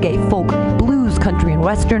 funk, reggae, folk, blues, country and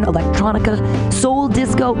western, electronica, soul,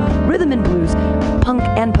 disco, rhythm and blues, punk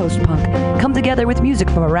and post-punk come together with music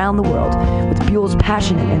from around the world with Buell's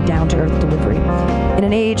passionate and down-to-earth delivery. In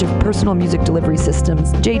an age of personal music delivery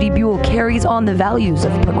systems, J.D. Buell carries on the values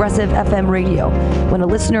of progressive FM radio when a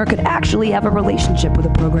listener could actually have a relationship with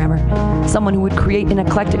a programmer, someone who would create an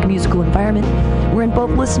eclectic musical environment wherein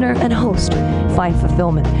both listener and host find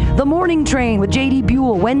fulfillment. The Morning Train with J.D.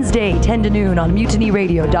 Buell, Wednesday, 10 to noon on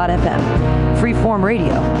MutinyRadio.fm. Freeform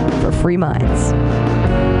radio for free minds.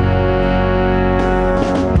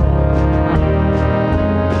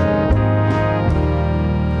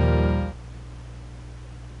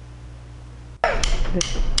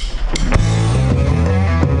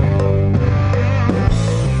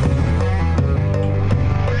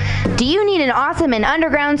 Do you need an awesome an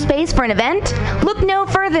underground space for an event? Look no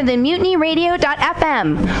further than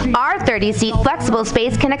MutinyRadio.fm. Our 30-seat flexible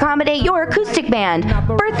space can accommodate your acoustic band,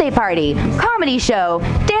 birthday party, comedy show,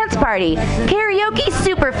 dance party, karaoke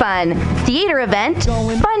super fun, theater event,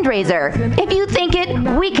 fundraiser. If you think it,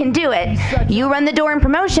 we can do it. You run the door and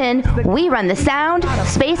promotion, we run the sound,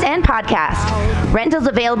 space, and podcast. Rentals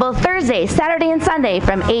available Thursday, Saturday, and Sunday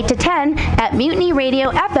from 8 to 10 at Mutiny Radio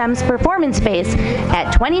FM's performance space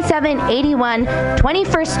at 2781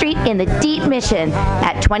 21st Street in the Deep Mission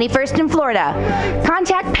at 21st in Florida.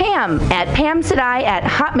 Contact Pam at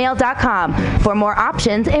pamsadai@hotmail.com for more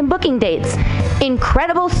options and booking dates.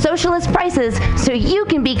 Incredible socialist prices so you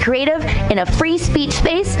can be creative in a free speech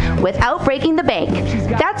space without breaking the bank.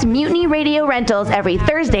 That's Mutiny Radio Rentals every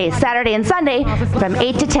Thursday, Saturday, and Sunday from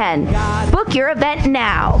 8 to 10. Book your event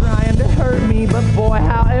now. Trying to hurt me, but boy,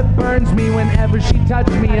 how it burns me whenever she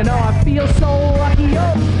touches me. And oh, I feel so lucky.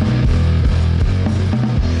 Oh.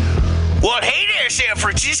 Well, hey there, San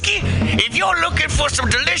Francisco. If you're looking for some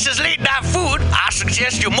delicious late-night food, I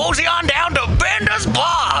suggest you mosey on down to Bender's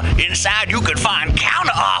Bar. Inside, you can find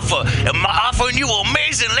counter offer, offering you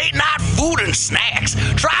amazing late-night food and snacks.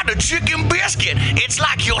 Try the chicken biscuit. It's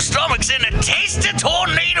like your stomach's in a tasty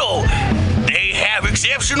tornado. They have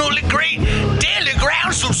exceptionally great daily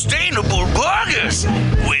ground sustainable burgers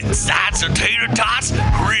with sides of tater tots,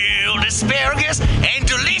 grilled asparagus, and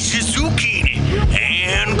delicious zucchini,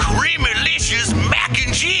 and creamy-licious mac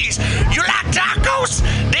and cheese. You like tacos?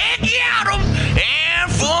 They got them.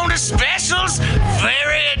 And from the specials,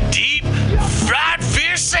 very deep fried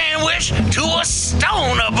fish sandwich to a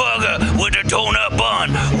stoner burger with a donut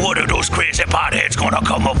bun. What are those crazy potheads gonna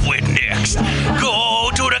come up with next? Go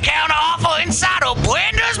to the counter offer inside of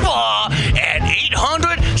Bender's Bar at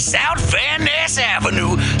 800 South Van Ness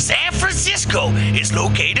Avenue, San Francisco. It's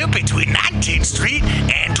located between 19th Street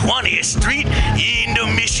and 20th Street in the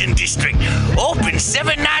Mission District. Open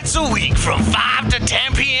 7 nights a week from 5 to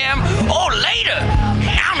 10 p.m. or later.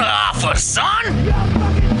 Counter offer, son.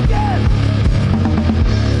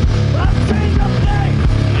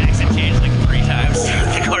 My accent changed like 3 times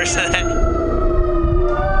throughout the course of that.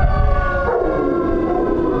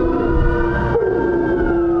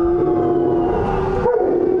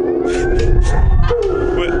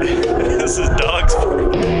 This is dogs.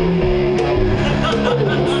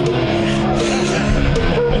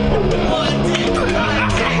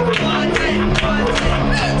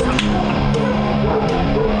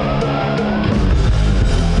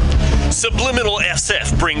 Subliminal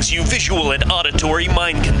SF brings you visual and auditory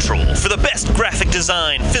mind control. For the best graphic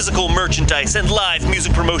design, physical merchandise, and live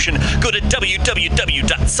music promotion, go to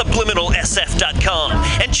www.subliminalsf.com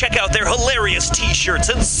and check out their hilarious t-shirts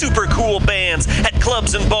and super cool bands at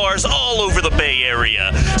clubs and bars all over the Bay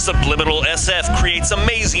Area. Subliminal SF creates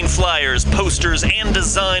amazing flyers, posters, and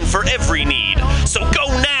design for every need. So go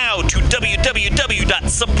now to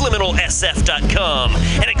www.subliminalsf.com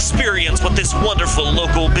and experience what this wonderful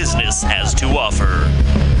local business has to offer.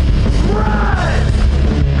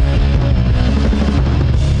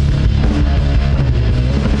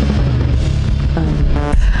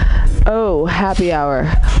 Oh, happy hour.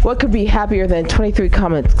 What could be happier than 23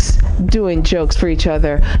 comics doing jokes for each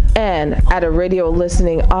other and at a radio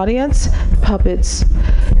listening audience? Puppets,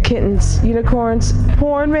 kittens, unicorns,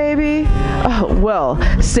 porn maybe? Oh, well,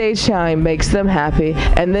 Stage Time makes them happy,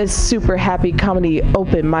 and this super happy comedy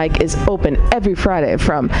open mic is open every Friday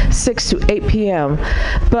from 6 to 8 p.m.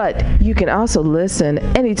 But you can also listen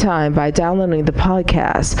anytime by downloading the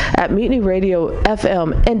podcast at Mutiny Radio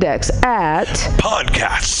FM Index at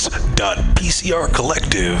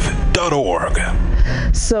podcasts.pcrcollective.org.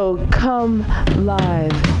 So come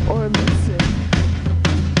live or listen.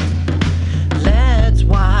 Let's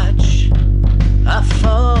watch a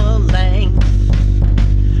full-length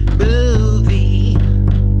movie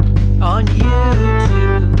on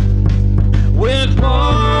YouTube with Mike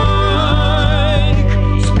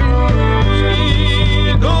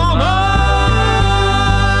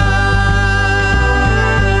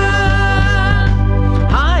Spiegelman.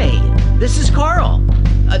 Hi, this is Carl.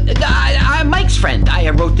 I'm Mike's friend. I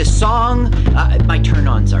wrote this song. My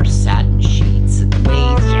turn-ons are satin sheets and the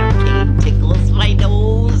way champagne tickles my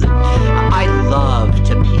nose. I love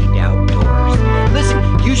to paint outdoors. Listen,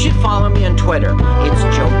 you should follow me on Twitter. It's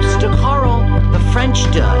Jokes to Carl, the French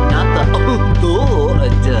duh, not the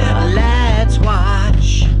duh. Let's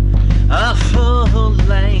watch a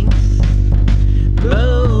full-length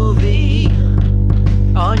movie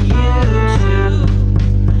on YouTube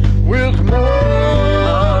with Mike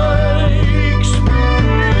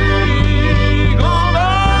Spiegelman.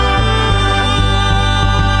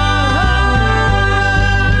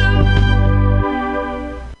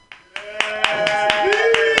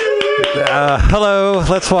 Hello,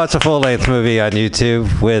 let's watch a full-length movie on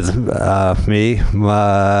YouTube with me, Mike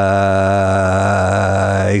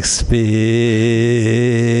Spiegel,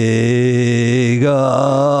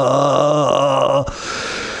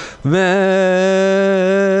 man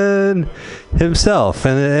himself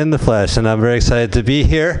in the flesh, and I'm very excited to be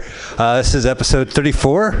here. This is episode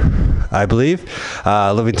 34, I believe.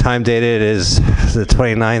 Living time dated is the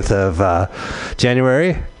 29th of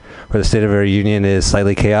January. Where the state of our union is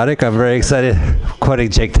slightly chaotic. I'm very excited, quoting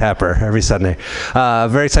Jake Tapper every Sunday.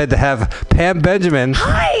 Very excited to have Pam Benjamin.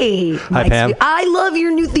 Hi, Hi, Pam. I love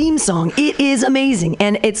your new theme song. It is amazing,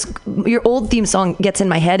 and it's your old theme song gets in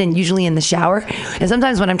my head, and usually in the shower. And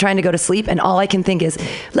sometimes when I'm trying to go to sleep, and all I can think is,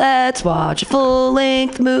 "Let's watch a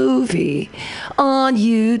full-length movie on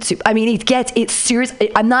YouTube." I mean, it's serious.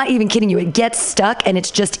 I'm not even kidding you. It gets stuck, and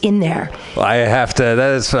it's just in there. Well, I have to.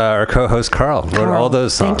 That is our co-host Carl. Wrote all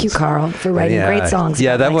those songs. Thank you, Carl, for writing great songs.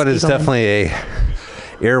 Yeah, that one is definitely a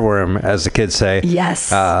earworm, as the kids say.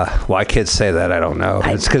 Yes. Why kids say that, I don't know.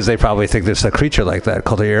 It's because they probably think there's a creature like that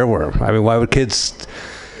called an earworm. I mean, why would kids?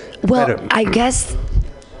 Well, I guess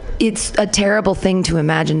it's a terrible thing to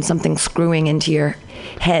imagine something screwing into your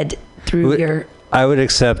head through your. I would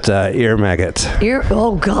accept ear maggot.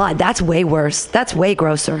 Oh God, that's way worse. That's way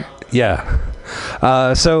grosser. Yeah.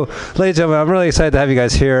 So, ladies and gentlemen, I'm really excited to have you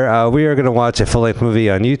guys here. We are going to watch a full-length movie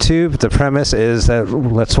on YouTube. The premise is that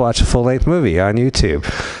let's watch a full-length movie on YouTube.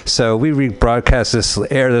 So we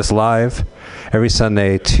air this live every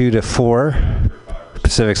Sunday, 2 to 4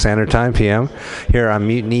 Pacific Standard Time, PM, here on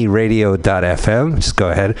MutinyRadio.fm. Just go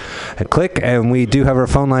ahead and click, and we do have our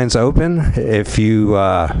phone lines open. If you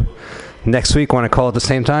next week want to call at the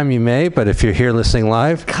same time, you may, but if you're here listening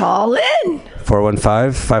live, call in.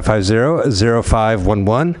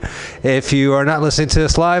 415-550-0511. If you are not listening to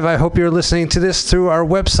this live, I hope you're listening to this through our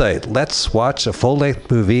website. Let's watch a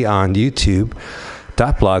full-length movie on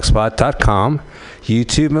YouTube.blogspot.com.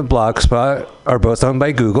 YouTube and Blogspot are both owned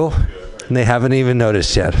by Google, and they haven't even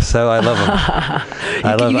noticed yet. So I love them.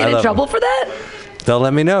 Can you get in trouble for that? They'll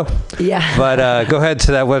let me know. Yeah. But go ahead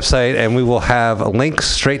to that website, and we will have links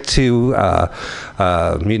straight to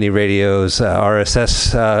Mutiny Radio's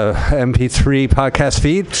RSS MP3 podcast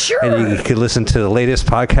feed. Sure. And you can listen to the latest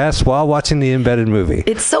podcast while watching the embedded movie.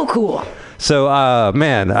 It's so cool. So,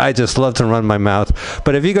 man, I just love to run my mouth.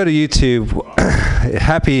 But if you go to YouTube,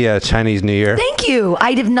 happy Chinese New Year. Thank you.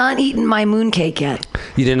 I have not eaten my moon cake yet.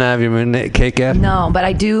 You didn't have your moon cake yet? No, but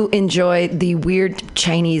I do enjoy the weird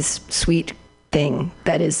Chinese sweet thing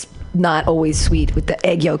that is not always sweet with the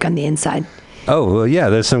egg yolk on the inside. Oh, well, yeah,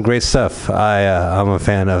 there's some great stuff. I'm a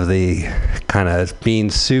fan of the kind of bean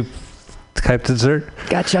soup type dessert.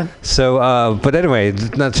 Gotcha. So, but anyway,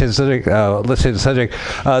 not change the subject. Let's change the subject.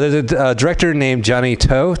 There's a director named Johnny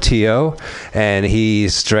To, T.O., and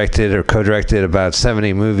he's directed or co-directed about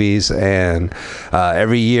 70 movies, and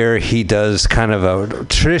every year he does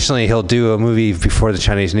traditionally he'll do a movie before the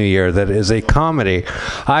Chinese New Year that is a comedy.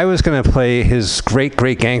 I was going to play his great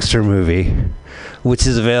gangster movie, which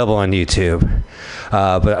is available on YouTube.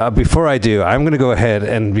 But before I do, I'm going to go ahead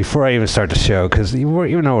and before I even start the show, because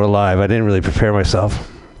even though we're live, I didn't really prepare myself.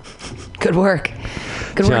 Good work.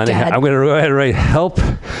 Good Johnny, work, Dad. I'm going to go ahead and write help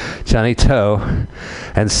Johnny To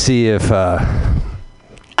and see if...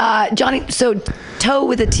 Johnny, so toe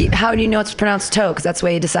with a T. How do you know it's pronounced toe? Because that's the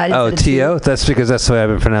way you decided. Oh, T-O? That's because that's the way I've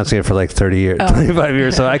been pronouncing it for like 30 years, 25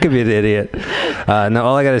 years, so I could be an idiot. No,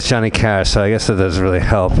 all I got is Johnny Cash, so I guess that doesn't really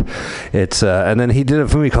help. It's and then he did a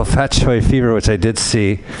movie called Fat Choi Fever, which I did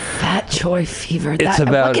see. Fat Choi Fever. It's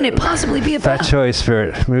about... What can it possibly be about? Fat Choi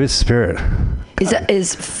Spirit. Maybe it's Spirit.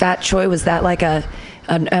 Is Fat Choi, was that like an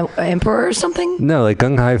emperor or something? No, like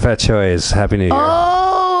Gung Hai Fat Choi is Happy New Year.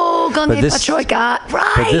 Oh, Gung Hai Fat Choi got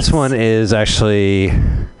right. But this one is actually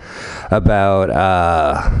about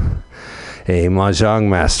a mahjong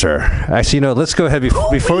master. Actually, let's go ahead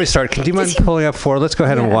before we start. Do you mind pulling up forward? Let's go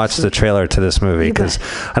ahead and watch the trailer to this movie, because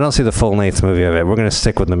I don't see the full-length movie of it. We're going to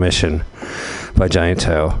stick with The Mission by Johnny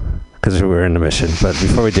To, because we're in the mission. But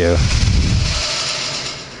before we do,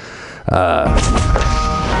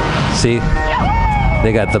 see,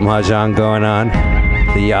 they got the mahjong going on,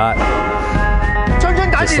 the yacht,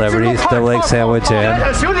 the celebrities, double egg sandwich, and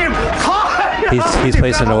he's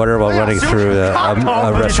placing an order while running through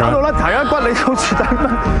a restaurant.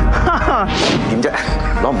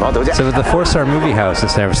 So the 4-star movie house in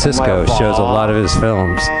San Francisco shows a lot of his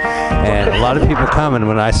films, and a lot of people come, and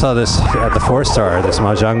when I saw this at the 4-star, this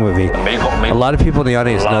mahjong movie, a lot of people in the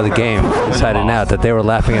audience know the game inside and out, that they were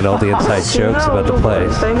laughing at all the inside jokes about the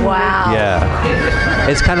plays. Wow. Yeah.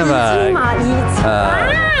 It's kind of a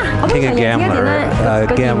King of Gambler,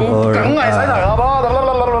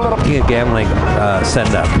 making a gambling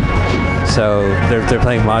send-up. So they're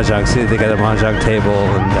playing mahjong. See, they got a mahjong table,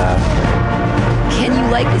 and Can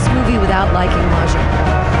you like this movie without liking mahjong?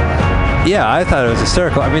 yeah, I thought it was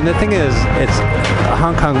hysterical. I mean, the thing is, it's a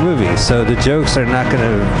Hong Kong movie, so the jokes are not going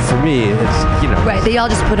to. For me, it's Right, they all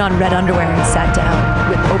just put on red underwear and sat down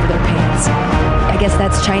over their pants. I guess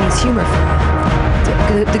that's Chinese humor for them.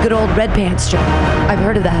 The good old red pants joke. I've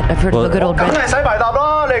heard of that. I've heard of the good old red pants.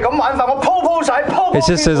 It's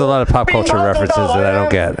just there's a lot of pop culture references that I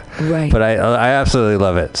don't get. Right. But I absolutely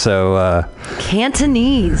love it. So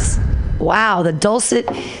Cantonese. Wow, the dulcet,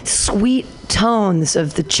 sweet tones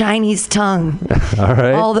of the Chinese tongue. all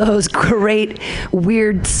right. All those great,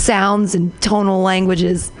 weird sounds and tonal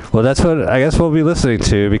languages. Well, that's what I guess we'll be listening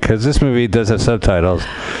to because this movie does have subtitles.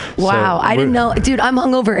 Wow, So I didn't know. Dude, I'm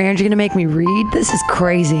hungover. Aaron, you're going to make me read? This is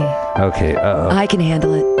crazy. Okay. I can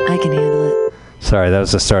handle it. I can handle it. Sorry, that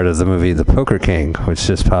was the start of the movie The Poker King, which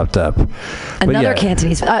just popped up. But Another yeah.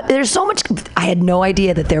 Cantonese. There's so much. I had no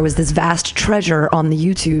idea that there was this vast treasure on the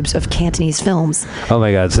YouTubes of Cantonese films. Oh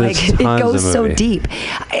my God! So Like, it's it tons goes of so movie. deep.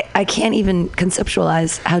 I can't even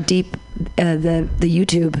conceptualize how deep the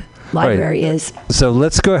YouTube library is. So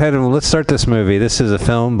let's go ahead and let's start this movie. This is a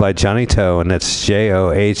film by Johnny To, and that's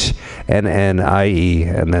Johnnnie, and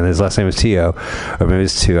then his last name is T.O., or maybe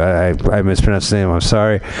it's two. I mispronounced his name. I'm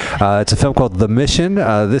sorry. It's a film called The Mission.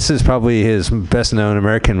 This is probably his best-known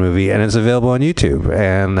American movie, and it's available on YouTube.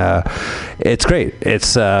 And it's great.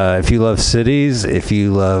 It's if you love cities, if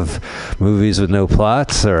you love movies with no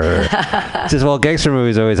plots, or just gangster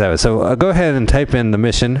movies always have it. So go ahead and type in The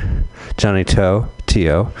Mission, Johnny To.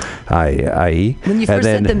 T-O-I-E. When you first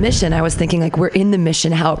said The Mission, I was thinking like we're in the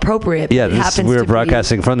mission. How appropriate. Yeah, it happens we were to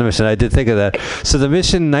broadcasting from The Mission. I did think of that. So The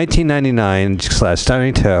Mission 1999 /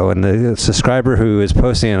 Johnny To, and the subscriber who is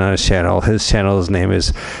posting it on his channel's name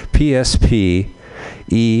is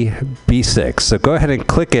PSP-EB6. So go ahead and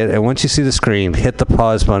click it, and once you see the screen, hit the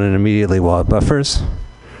pause button immediately while it buffers.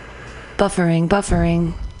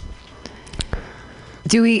 Buffering.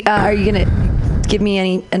 Do we? Are you gonna give me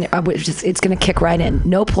any? It's gonna kick right in.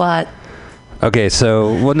 No plot. Okay,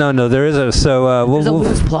 so no, there is a There's a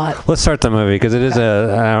loose plot. Let's start the movie because it is an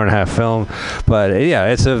hour and a half film, but yeah,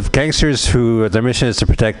 it's of gangsters who their mission is to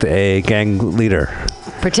protect a gang leader.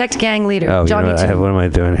 Protect gang leader. Oh, Johnny you know what? What am I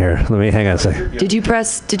doing here? Let me hang on a second. Did you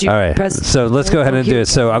press? All right. So let's go ahead and do it.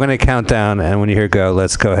 So I'm going to count down, and when you hear go,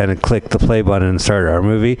 let's go ahead and click the play button and start our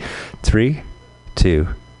movie. 3, 2,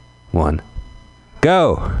 1,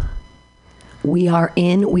 go. We are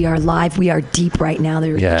live, we are deep right now.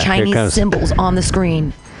 There are Chinese symbols on the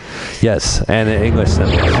screen. Yes, and English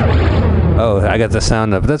symbols. Oh, I got the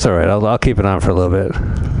sound up. That's all right. I'll keep it on for a little bit.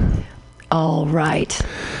 All right.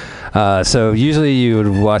 So usually you would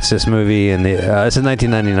watch this movie, and it's in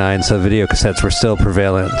 1999, so video cassettes were still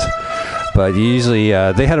prevalent. But usually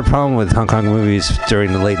they had a problem with Hong Kong movies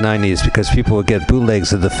during the late 90s because people would get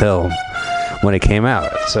bootlegs of the film when it came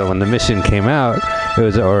out. So when The Mission came out,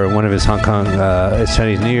 or one of his Hong Kong, his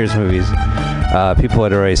Chinese New Year's movies, people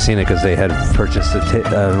had already seen it because they had purchased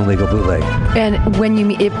an illegal bootleg. And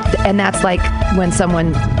and that's like when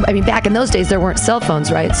someone, I mean, back in those days there weren't cell phones,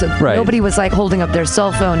 right? So nobody was like holding up their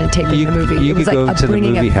cell phone and taping the movie. You it was could like go to the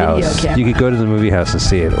movie house. You could go to the movie house and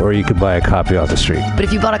see it, or you could buy a copy off the street. But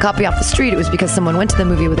if you bought a copy off the street, it was because someone went to the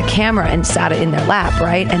movie with a camera and sat it in their lap,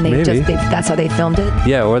 right? And that's how they filmed it.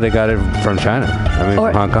 Yeah, or they got it from China. I mean,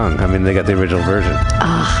 from Hong Kong. I mean, they got the original version.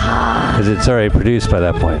 Because it's already produced by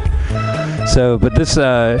that point. So, but this,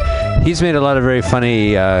 he's made a lot of very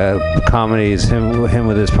funny comedies, him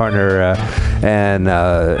with his partner, and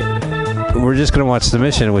we're just going to watch The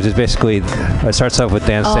Mission, which is basically, it starts off with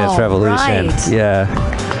Dance Dance Revolution. Right. Yeah.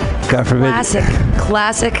 God forbid.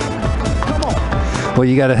 Classic. Well,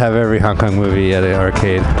 you got to have every Hong Kong movie at an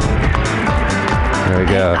arcade. There we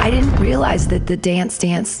go. I didn't realize that the Dance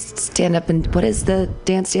stand up and what is the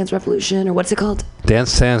Dance Revolution, or what's it called?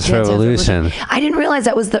 Dance Revolution. I didn't realize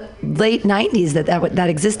that was the late 90s that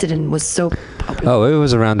existed and was so popular. Oh, it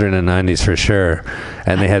was around during the 90s for sure.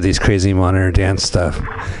 And they had these crazy modern dance stuff.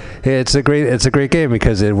 It's a great game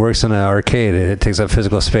because it works in an arcade. It takes up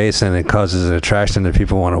physical space and it causes an attraction that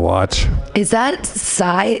people want to watch. Is that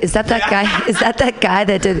Psy? Is that guy? Is that guy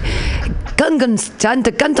that did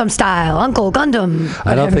Gundam style, Uncle Gundam? Whatever.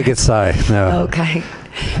 I don't think it's Psy. No. Okay.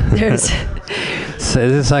 There's. Is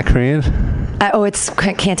it Psy Korean? It's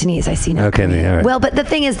Cantonese. I see now. Okay, all right. Well, but the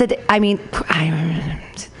thing is that All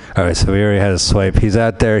right, so we already had a swipe. He's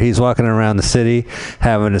out there. He's walking around the city,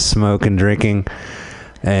 having a smoke and drinking.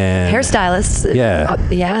 And hairstylists. Yeah.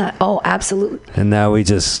 Yeah. Oh, absolutely. And now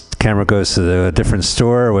camera goes to a different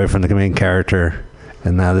store away from the main character,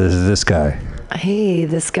 and now this is this guy. Hey,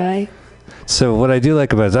 this guy. So what I do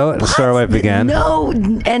like about Starlight began. No,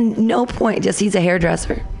 and no point. Just he's a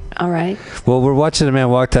hairdresser. All right. Well, we're watching a man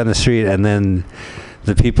walk down the street, and then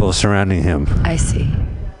the people surrounding him. I see.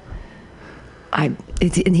 And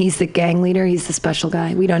he's the gang leader. He's the special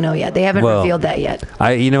guy. We don't know yet. They haven't revealed that yet.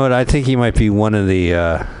 You know what? I think he might be one of the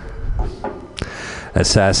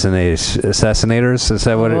assassinators. Is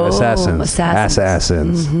that what it? Assassins.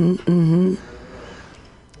 Assassins. Mm-hmm.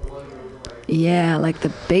 Yeah, like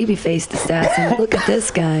the baby-faced assassin. Look at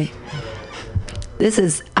this guy. This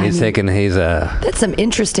is. That's some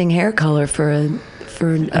interesting hair color for a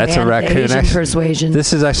that's a raccoon. Asian persuasion.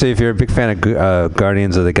 This is actually, if you're a big fan of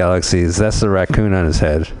Guardians of the Galaxies, that's the raccoon on his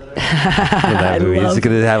head. In that movie. He's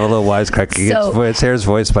going to have a little wisecrack. His hair is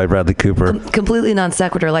voiced by Bradley Cooper. Completely non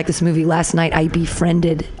sequitur, like this movie. Last night, I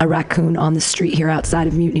befriended a raccoon on the street here outside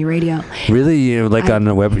of Mutiny Radio. Really? You on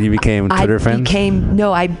the web? You became Twitter friends?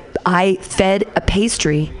 I fed a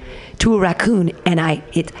pastry to a raccoon, and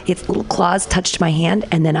its little claws touched my hand,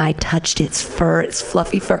 and then I touched its fur, its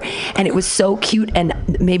fluffy fur, and it was so cute.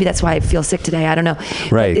 And maybe that's why I feel sick today. I don't know.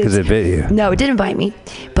 Right, because it bit you. No, it didn't bite me,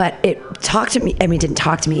 but it talked to me. I mean, it didn't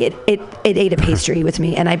talk to me. It ate a pastry with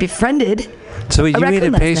me, and I befriended. So you ate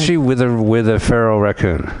a pastry with a feral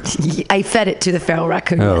raccoon? I fed it to the feral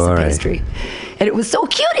raccoon as a pastry. And it was so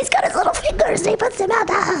cute. He's got his little fingers. He puts them out.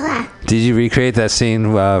 Did you recreate that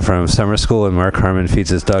scene from summer school when Mark Harmon feeds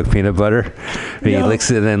his dog peanut butter? He licks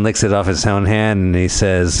it and then licks it off his own hand, and he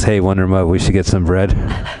says, "Hey, Wonder Mud, we should get some bread."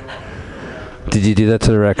 Did you do that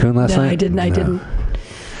to the raccoon last night? No, I didn't. I didn't.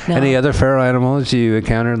 No. Any other feral animals you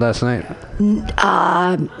encountered last night?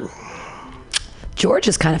 George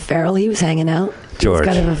is kind of feral. He was hanging out. George.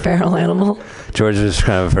 He's kind of a feral animal. George is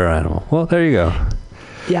kind of a feral animal. Well, there you go.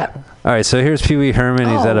 Yeah. All right, so here's Pee Wee Herman.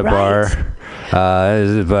 He's at a bar.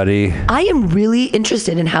 His buddy. I am really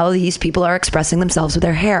interested in how these people are expressing themselves with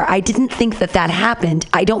their hair. I didn't think that happened.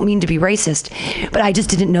 I don't mean to be racist, but I just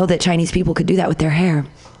didn't know that Chinese people could do that with their hair.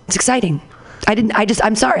 It's exciting.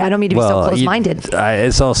 I'm sorry. I don't mean to be so close-minded.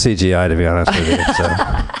 It's all CGI, to be honest with you. So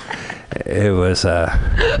it was,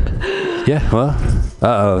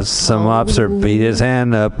 some officer beat his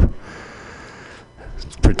hand up.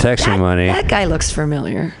 Protection money. That guy looks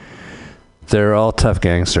familiar. They're all tough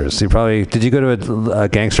gangsters. Did you go to a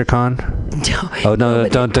gangster con? No. Oh, no,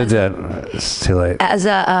 don't do that. It's too late. All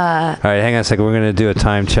right, hang on a second. We're going to do a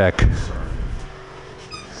time check.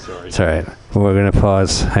 Sorry. It's all right. We're going to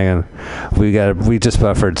pause. Hang on. We just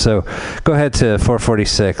buffered. So go ahead to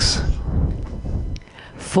 446.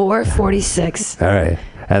 446. All right.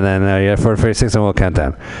 And then 446, and we'll count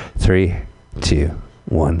down. 3, 2,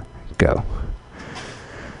 1, go.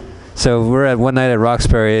 So we're at One Night at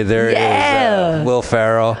Roxbury. There is Will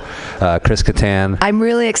Ferrell, Chris Kattan. I'm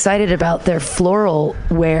really excited about their floral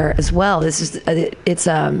wear as well. This is it's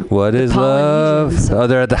What is love? Oh,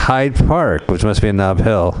 they're at the Hyde Park, which must be in Nob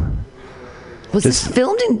Hill. Was this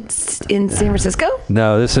filmed in San Francisco?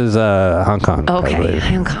 No, this is Hong Kong. Okay,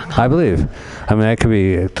 Hong Kong. I believe. I mean, I could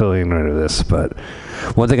be totally ignorant of this, but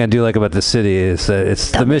one thing I do like about the city is that it's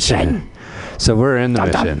the mission. So we're in the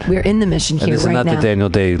mission. We're in the mission here right now. This is not the Daniel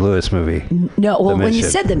Day-Lewis movie. No, well, when you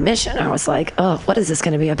said the mission, I was like, oh, what is this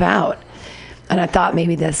going to be about? And I thought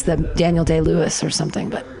maybe that's the Daniel Day-Lewis or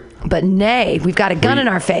something, but nay, we've got a gun in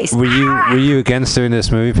our face. Were you against doing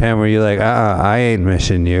this movie, Pam? Were you like, I ain't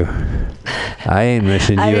missing you. I ain't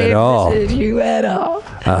missing you at all. I ain't missing you at all.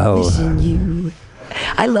 Oh. Missing you.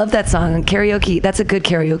 I love that song. Karaoke. That's a good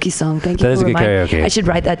karaoke song. Thank you. That is a good karaoke. I should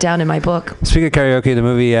write that down in my book. Speaking of karaoke, the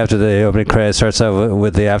movie after the opening credits starts out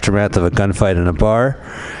with the aftermath of a gunfight in a bar.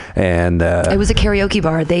 And it was a karaoke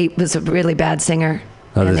bar. They was a really bad singer.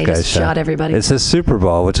 Oh, and this they guy just shot everybody. It's a Super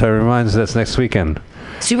Bowl, which reminds us that's next weekend.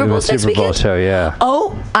 Super Bowl next Super Bowl weekend? show, yeah.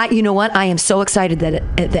 Oh, you know what? I am so excited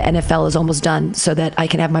that the NFL is almost done, so that I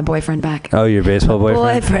can have my boyfriend back. Oh, your baseball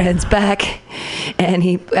boyfriend? Boyfriend's back,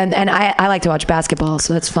 and I like to watch basketball,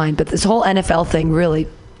 so that's fine. But this whole NFL thing, really,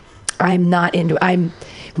 I'm not into. I'm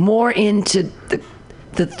more into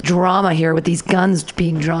the drama here with these guns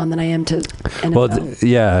being drawn than I am to NFL. Well,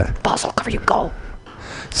 yeah. Boss, I'll cover you. Go.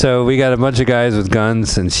 So we got a bunch of guys with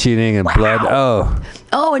guns and shooting and blood.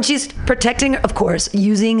 Oh, and she's protecting, of course,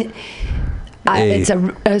 using it's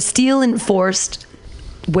a steel-enforced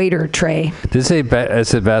waiter tray. This is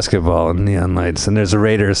it's a basketball and neon lights, and there's a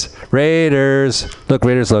Raiders. Look,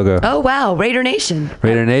 Raiders logo. Oh wow, Raider Nation.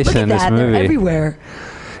 Raider Nation. Look at in this that. movie. They're everywhere.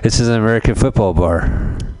 This is an American football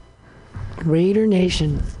bar. Raider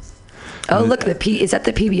Nation. Oh, look, is that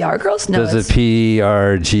the PBR girls? No, there's a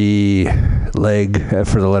PRG leg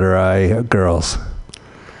for the letter I girls.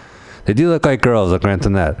 They do look like girls, I'll grant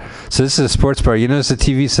them that. So this is a sports bar. You notice the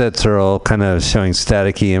TV sets are all kind of showing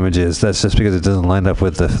staticky images. That's just because it doesn't line up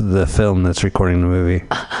with the film that's recording the movie.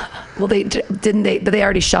 Well, but they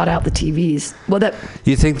already shot out the TVs. Well,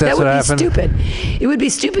 you think that's what happened? That would be stupid. It would be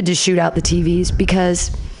stupid to shoot out the TVs because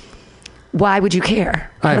why would you care?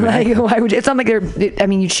 Why would you, it's not like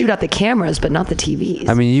you'd shoot out the cameras, but not the TVs.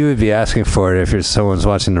 I mean, you would be asking for it if someone's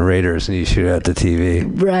watching the Raiders and you shoot out the TV.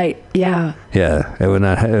 Right. Yeah. Yeah. It would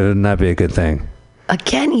not be a good thing.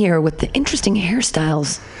 Again, here with the interesting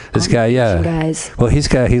hairstyles. This guy, yeah. Guys. Well, he's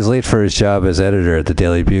late for his job as editor at the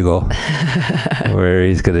Daily Bugle, where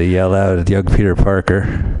he's going to yell out at young Peter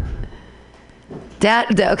Parker.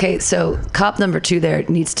 Okay, so cop number 2 there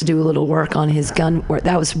needs to do a little work on his gun work.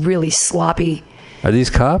 That was really sloppy. Are these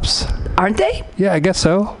cops? Aren't they? Yeah, I guess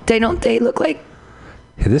so. They look like...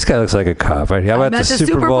 Yeah, this guy looks like a cop, right? How about the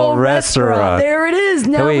Super Bowl restaurant? There it is.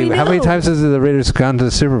 Now we know. How many times has the Raiders gone to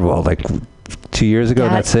the Super Bowl? Like 2 years ago,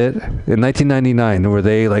 and that's it? In 1999, were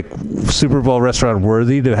they like Super Bowl restaurant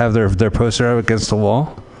worthy to have their poster up against the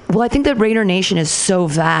wall? Well, I think that Raider Nation is so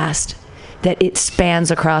vast that it spans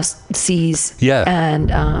across seas. Yeah.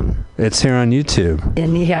 And it's here on YouTube.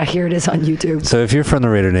 And yeah, here it is on YouTube. So if you're from the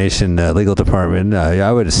Raider Nation legal department,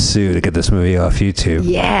 I would sue to get this movie off YouTube.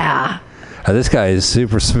 Yeah. This guy is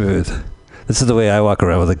super smooth. This is the way I walk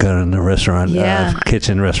around with a gun in a restaurant,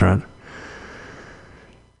 kitchen restaurant.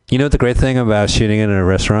 You know what the great thing about shooting in a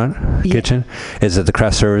restaurant kitchen is that the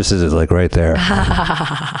craft services is like right there.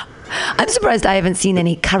 I'm surprised I haven't seen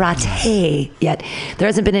any karate yet. There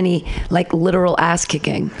hasn't been any like literal ass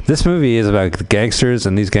kicking. This movie is about gangsters,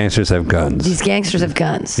 and these gangsters have guns. These gangsters have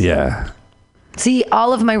guns. Yeah. See,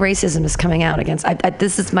 all of my racism is coming out against.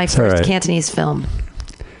 This is my first Cantonese film.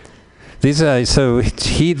 These there was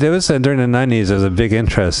during the 90s there was a big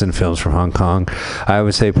interest in films from Hong Kong. I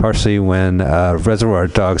would say partially when Reservoir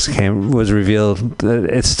Dogs was revealed,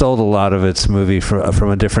 it stole a lot of its movie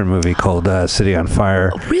from a different movie called City on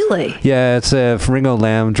Fire. Oh, really? Yeah, it's a Ringo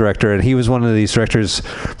Lam director, and he was one of these directors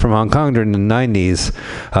from Hong Kong during the 90s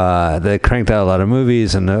that cranked out a lot of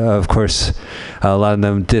movies, and of course a lot of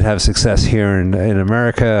them did have success here in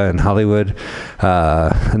America and Hollywood,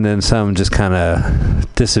 and then some just kind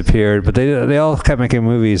of disappeared. But they all kept making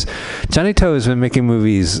movies. Johnny To has been making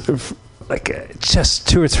movies like just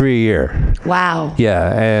 2 or 3 a year. Wow.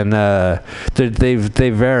 Yeah, and they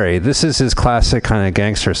vary. This is his classic kind of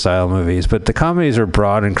gangster style movies, but the comedies are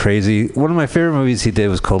broad and crazy. One of my favorite movies he did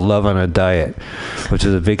was called Love on a Diet, which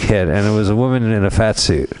was a big hit, and it was a woman in a fat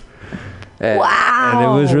suit. Wow. And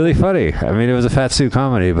it was really funny. I mean, it was a fat suit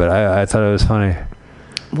comedy, but I thought it was funny.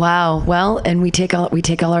 Wow. Well, and we take all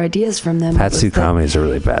our ideas from them. Fat suit comedies are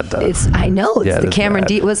really bad, though. I know. It's the Cameron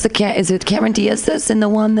Diaz. Is it Cameron Diaz that's in the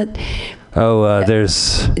one that? Oh,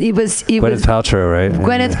 there's. It was Gwyneth Paltrow, right?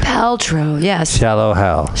 Gwyneth Paltrow, yes. Shallow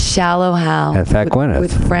Hal. Shallow Hal. And Fat Gwyneth.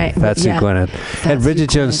 With Frank. Fat suit Gwyneth. And Bridget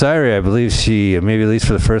Jones' Diary, I believe she, maybe at least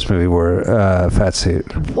for the first movie, wore fat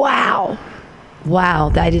suit. Wow.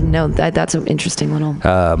 Wow, I didn't know that. That's an interesting little.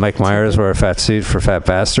 Mike Myers wore a fat suit for Fat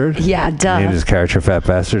Bastard. Yeah, duh. Named his character Fat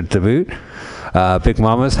Bastard to boot. Big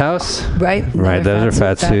Mama's House. Right. Right. Those are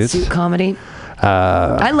fat suits. Fat suit comedy.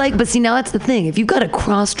 But see, now that's the thing. If you've got a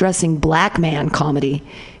cross-dressing black man comedy,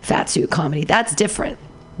 fat suit comedy, that's different.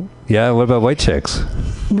 Yeah. What about white chicks?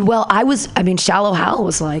 Well, Shallow Hal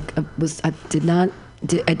was like, I did not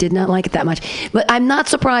like it that much. But I'm not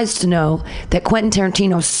surprised to know that Quentin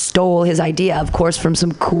Tarantino stole his idea, of course, from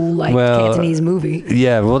some cool Cantonese movie.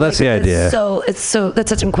 Yeah, well, that's the idea. That's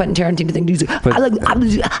such a Quentin Tarantino thing to do. I'm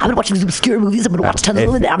gonna watch these obscure movies. I'm gonna watch tons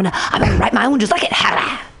of them. I'm gonna write my own just like it.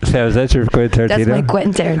 Yeah, is that your Quentin Tarantino? That's my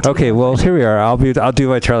Quentin Tarantino. Okay, well, here we are. I'll do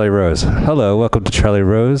my Charlie Rose. Hello, welcome to Charlie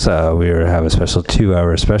Rose. We have a special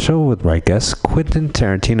 2-hour special with my guest, Quentin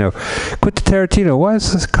Tarantino. Quentin Tarantino, why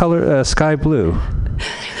is this color sky blue?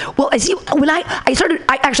 Well, I see. When I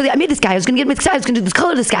made this guy. I was gonna get him excited. I was gonna do this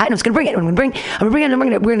color of this guy, and I was gonna bring it.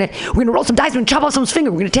 We're gonna roll some dice. We're gonna chop off someone's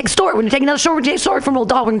finger. We're gonna take a story. We're gonna take another story. We're gonna take a story from an old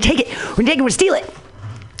dog. We're gonna take it. We're gonna steal it.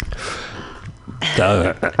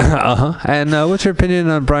 And what's your opinion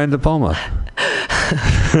on Brian De Palma?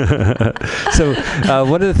 So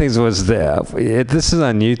one of the things was this is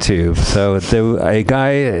on YouTube. So a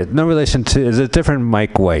guy, no relation to, is a different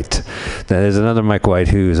Mike White. There's another Mike White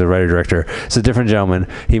who's a writer-director. It's a different gentleman.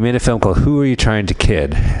 He made a film called Who Are You Trying to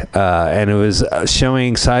Kid? And it was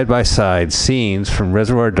showing side-by-side scenes from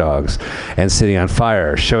Reservoir Dogs and City on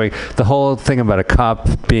Fire, showing the whole thing about a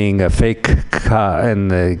cop being a fake cop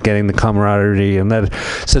and getting the camaraderie and that.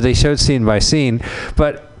 So they showed scene by scene,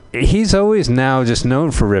 but he's always now just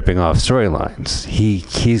known for ripping off storylines.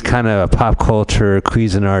 He's kind of a pop culture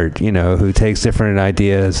Cuisinart, who takes different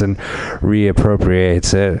ideas and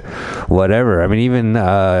reappropriates it, whatever. I mean, even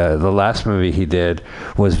the last movie he did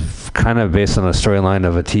was kind of based on a storyline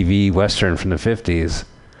of a TV Western from the 50s.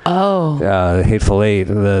 Oh. Hateful Eight,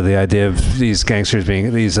 the idea of these gangsters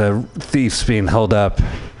thieves being held up.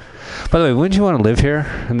 By the way, wouldn't you want to live here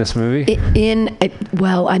in this movie?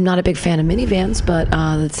 Well, I'm not a big fan of minivans, but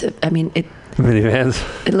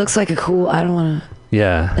minivans. It looks like a cool. I don't want to.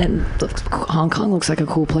 Yeah. And Hong Kong looks like a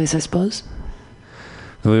cool place, I suppose.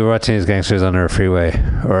 We were watching these gangsters on a freeway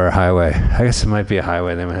or a highway. I guess it might be a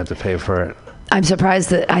highway. They might have to pay for it. I'm surprised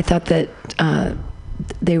that I thought that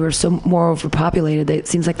they were so more overpopulated. It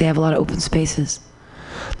seems like they have a lot of open spaces.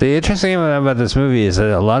 The interesting thing about this movie is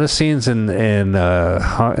that a lot of scenes in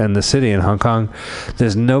the city in Hong Kong,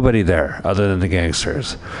 there's nobody there other than the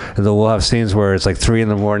gangsters. And we'll have scenes where it's like 3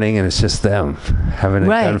 a.m. and it's just them having a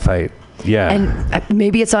gunfight. Yeah. And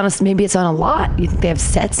maybe it's on a lot. You think they have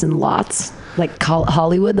sets and lots like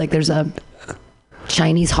Hollywood? Like there's a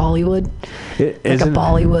Chinese Hollywood, like a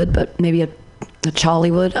Bollywood, but maybe a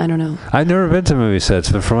Chollywood. I don't know. I've never been to movie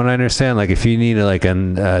sets, but from what I understand, like if you need like a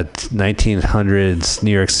 1900s New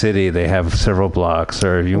York City, they have several blocks,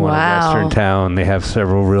 or if you want a Western town, they have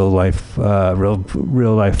several real life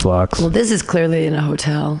blocks. Well, this is clearly in a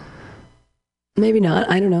hotel. Maybe not.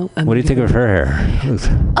 I don't know. What do you think of her hair? It's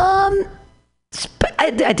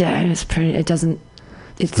pretty. It doesn't.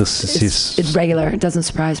 It's regular. It doesn't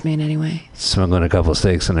surprise me in any way. Smuggling a couple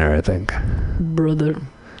steaks in there, I think. Brother.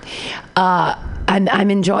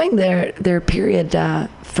 I'm enjoying their period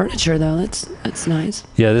furniture though. That's nice.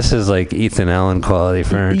 Yeah, this is like Ethan Allen quality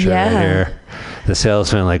furniture right here. The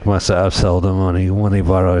salesman must have upsold him when he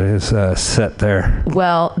bought his set there.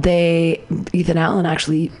 Well, Ethan Allen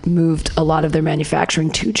actually moved a lot of their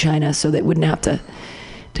manufacturing to China, so they wouldn't have to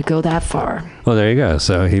go that far. Well, there you go.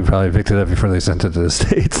 So he probably picked it up before they sent it to the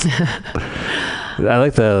States. I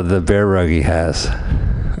like the bear rug he has.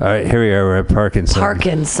 All right, here we are. We're at Parkinson.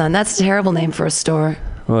 Parkinson. That's a terrible name for a store.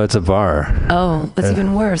 Well, it's a bar. Oh, that's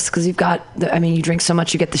even worse because you've got. You drink so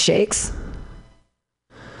much you get the shakes.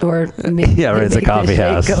 Or maybe, yeah, right. It's a coffee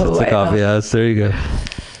house. It's a coffee house. There you go.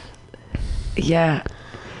 Yeah,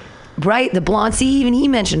 right. The blonde. See, even he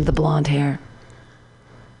mentioned the blonde hair.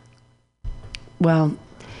 Well.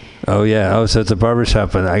 Oh yeah. Oh, so it's a barber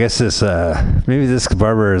shop, and I guess maybe this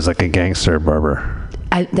barber is like a gangster barber.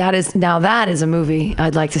 That is a movie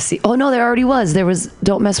I'd like to see. Oh no, there already was. There was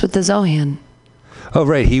Don't Mess with the Zohan. Oh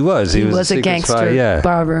right, he was. He was a gangster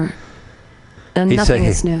barber. And nothing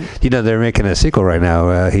is new. They're making a sequel right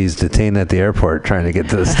now. He's detained at the airport trying to get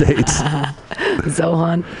to the States.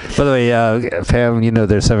 Zohan. By the way, Pam,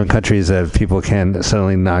 there's 7 countries that people can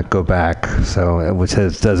suddenly not go back. So, which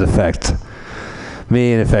does affect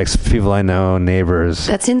me and affects people I know, neighbors.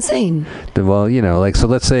 That's insane. Well, so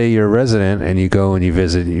let's say you're a resident and you go and you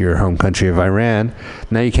visit your home country of Iran.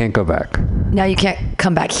 Now you can't go back. Now you can't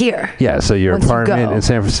come back here. Yeah, so your apartment in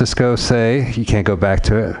San Francisco, say, you can't go back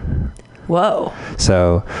to it. Whoa.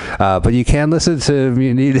 So, but you can listen to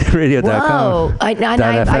MutinyRadio.com. Whoa.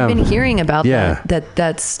 I've been hearing about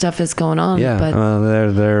that stuff is going on. Yeah, but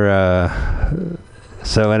they're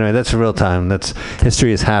so anyway, that's real time. That's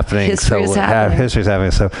history is happening. History's happening.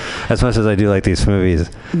 So as much as I do like these movies,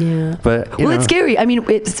 but it's scary. I mean,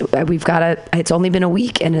 it's only been a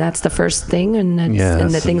week, and that's the first thing, and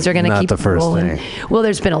the things are going to keep rolling. Well,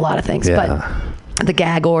 there's been a lot of things, but the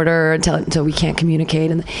gag order until we can't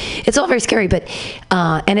communicate, and it's all very scary. But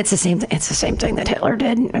and it's the same thing that Hitler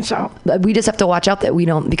did. And so we just have to watch out that we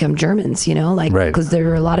don't become Germans, because there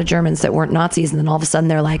were a lot of Germans that weren't Nazis, and then all of a sudden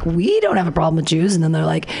they're like, we don't have a problem with Jews, and then they're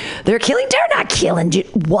like, they're not killing Jews.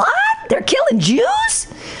 What? They're killing Jews?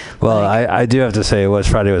 Well, I do have to say,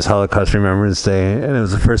 Friday was Holocaust Remembrance Day, and it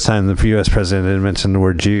was the first time the U.S. president had mentioned the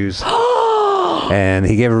word Jews. And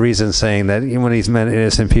he gave a reason saying that when he's meant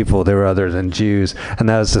innocent people, they were other than Jews. And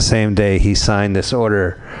that was the same day he signed this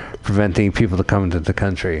order preventing people to come into the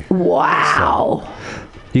country. Wow. So,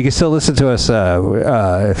 you can still listen to us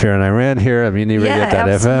if you're in Iran here at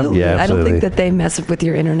MutinyRadio.fm. Yeah, absolutely. I don't think that they mess with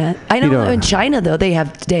your internet. I know in China, though, they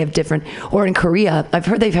have different, or in Korea, I've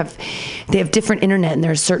heard they have different internet, and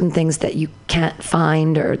there are certain things that you can't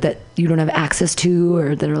find or that you don't have access to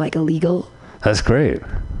or that are like illegal. That's great.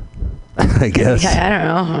 I guess. I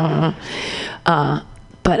don't know.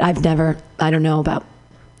 But I don't know about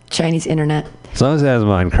Chinese internet. As long as it has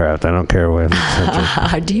Minecraft, I don't care what.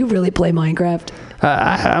 Do you really play Minecraft?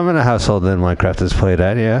 I'm in a household that Minecraft is played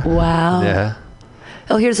at, yeah. Wow. Yeah.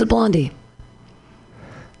 Oh, here's a blondie.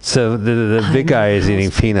 So the big guy is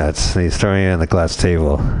eating peanuts, and he's throwing it on the glass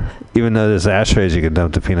table. Even though there's ashtrays you can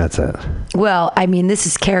dump the peanuts at. Well, I mean, this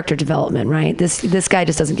is character development, right? This guy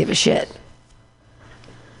just doesn't give a shit.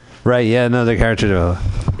 Right, yeah, no, the character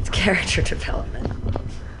development. It's character development.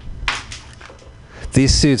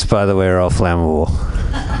 These suits, by the way, are all flammable.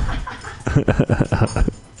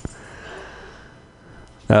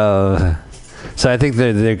 So I think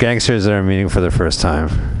they're gangsters that are meeting for the first time.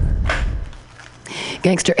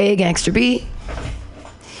 Gangster A, Gangster B.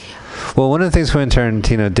 Well, one of the things Quentin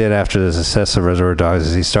Tarantino did after the success of Reservoir Dogs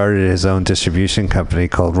is he started his own distribution company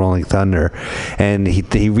called Rolling Thunder, and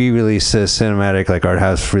he re-released cinematic, like art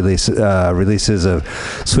house releases of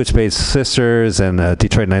Switchblade Sisters and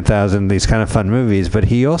Detroit 9000, these kind of fun movies. But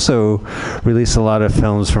he also released a lot of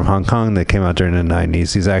films from Hong Kong that came out during the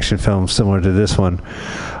 90s. These action films similar to this one.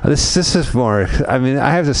 This is more. I mean, I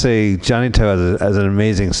have to say, Johnny To has an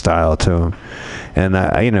amazing style to him. And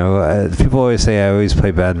people always say I always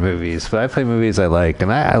play bad movies, but I play movies I like,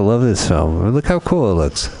 and I love this film. Look how cool it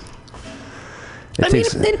looks. It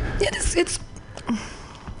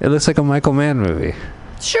looks like a Michael Mann movie.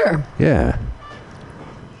 Sure. Yeah.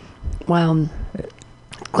 Well,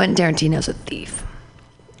 Quentin Tarantino's a thief.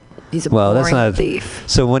 He's a boring thief.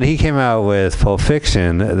 So when he came out with Pulp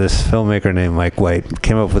Fiction, this filmmaker named Mike White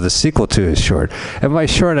came up with a sequel to his short. And by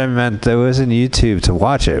short, I meant there wasn't YouTube to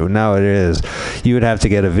watch it. Now it is. You would have to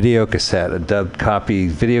get a video cassette, a dubbed copy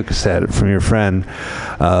video cassette from your friend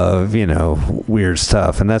of, weird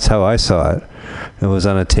stuff. And that's how I saw it. It was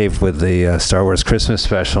on a tape with the Star Wars Christmas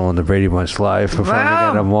special and the Brady Bunch live performing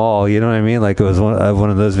at a mall. You know what I mean? Like it was one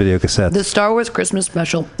of those video cassettes. The Star Wars Christmas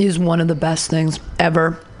special is one of the best things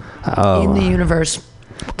ever in the universe.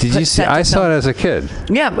 Did you see? I saw it as a kid.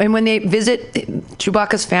 Yeah, and when they visit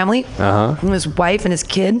Chewbacca's family, and his wife and his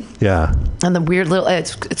kid. Yeah. And the weird little,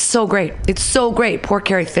 it's so great. It's so great. Poor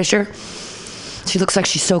Carrie Fisher. She looks like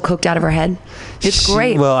she's so cooked out of her head. It's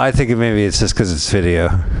great. Well, I think maybe it's just because it's video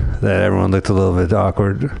that everyone looked a little bit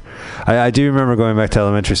awkward. I do remember going back to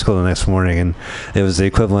elementary school the next morning, and it was the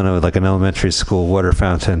equivalent of like an elementary school water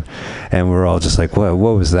fountain, and we were all just like, what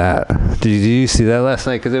was that? Did you see that last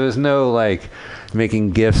night? Because there was no like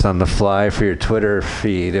making GIFs on the fly for your Twitter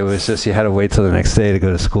feed. It was just you had to wait till the next day to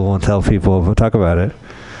go to school and tell people, talk about it.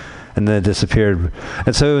 And then it disappeared.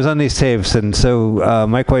 And so it was on these tapes. And so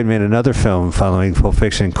Mike White made another film following Pulp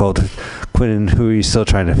Fiction called Quentin, Who Are You Still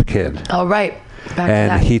Trying to Kid? Oh, right.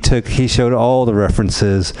 And he showed all the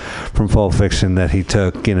references from Pulp Fiction that he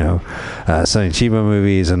took, Sonny Chiba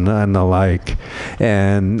movies and the like.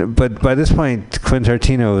 But by this point, Quentin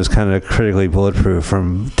Tarantino was kind of critically bulletproof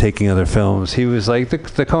from taking other films. He was like the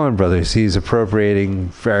Coen brothers. He's appropriating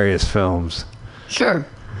various films. Sure.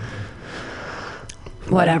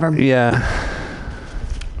 Whatever. Yeah.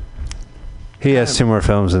 He has 2 more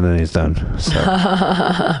films and then he's done. So.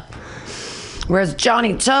 Whereas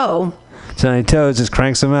Johnny To just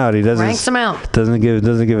cranks them out. He doesn't cranks them out. Doesn't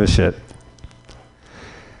give a shit.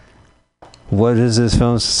 What is his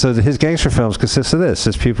films? So his gangster films consist of this: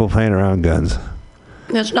 just people playing around guns.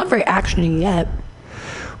 It's not very actiony yet.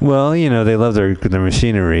 Well, they love their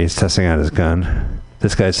machinery. He's testing out his gun.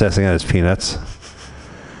 This guy's testing out his peanuts.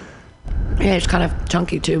 Yeah, he's kind of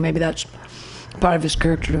chunky too. Maybe that's part of his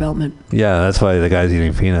character development. Yeah, that's why the guy's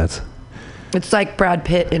eating peanuts. It's like Brad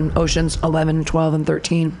Pitt in Oceans 11, 12, and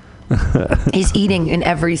 13. He's eating in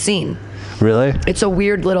every scene. Really? It's a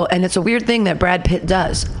weird thing that Brad Pitt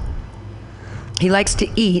does. He likes to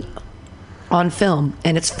eat on film,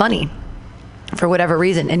 and it's funny for whatever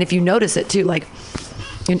reason. And if you notice it too, like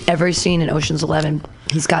in every scene in Oceans 11,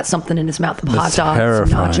 he's got something in his mouth, hot dogs,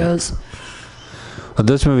 terrifying. nachos. Well,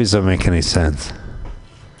 those movies don't make any sense.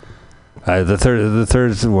 The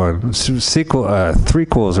third one,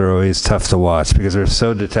 threequels are always tough to watch because they're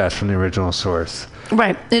so detached from the original source.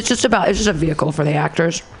 Right. It's just a vehicle for the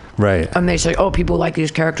actors. Right. And they say, oh, people like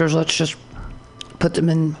these characters. Let's just put them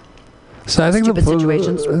in stupid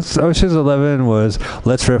situations. Ocean's 11 was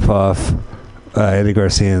let's rip off Eddie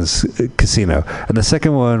Garcia's Casino, and the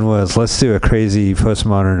second one was let's do a crazy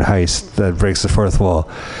postmodern heist that breaks the fourth wall,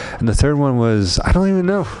 and the third one was I don't even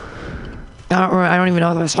know. I don't even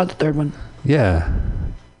know if I saw the third one. Yeah.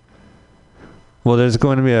 Well, there's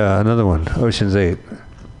going to be another one, Ocean's 8.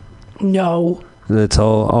 No. It's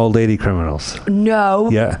all lady criminals. No.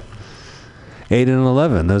 Yeah. 8 and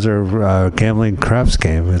 11. Those are gambling craps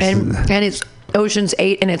game. And it's Ocean's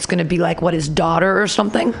 8, and it's going to be like what, his daughter or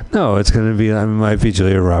something? No, it's going to be. It might be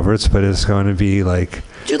Julia Roberts, but it's going to be like.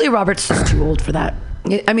 Julia Roberts is too old for that.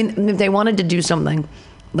 I mean, if they wanted to do something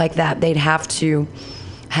like that, they'd have to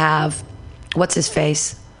have what's his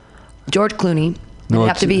face, George Clooney. It'd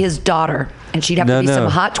have to be his daughter, and she'd have to be some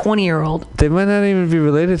hot 20-year-old. They might not even be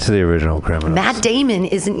related to the original criminals. Matt Damon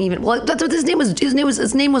isn't even. Well, that's what his name was.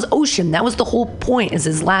 His name was Ocean. That was the whole point. Is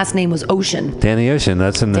his last name was Ocean. Danny Ocean.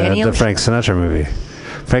 That's in the Frank Sinatra movie.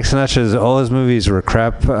 Frank Sinatra's all his movies were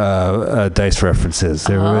crap dice references.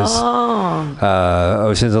 There was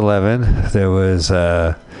Ocean's 11. There was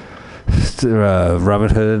Robin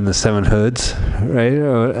Hood and the Seven Hoods, right?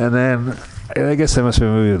 And then I guess there must be a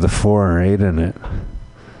movie with the 4 or 8 in it.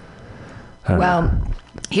 Well,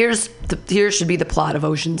 here should be the plot of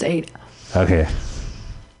Ocean's 8. Okay.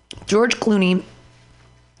 George Clooney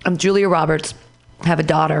and Julia Roberts have a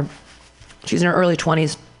daughter. She's in her early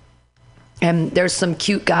 20s. And there's some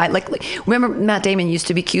cute guy. Like, remember Matt Damon used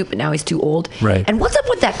to be cute, but now he's too old. Right. And what's up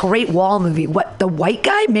with that Great Wall movie? What, the white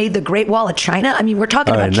guy made the Great Wall of China? I mean, we're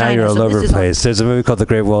talking about China. Now you're all over the place. There's a movie called The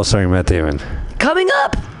Great Wall starring Matt Damon. Coming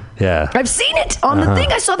up. Yeah. I've seen it on the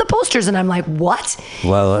thing. I saw the posters, and I'm like, what?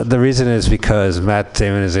 Well, the reason is because Matt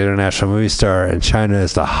Damon is an international movie star, and China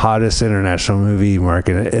is the hottest international movie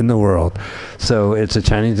market in the world. So it's a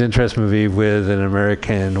Chinese interest movie with an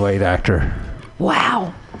American white actor.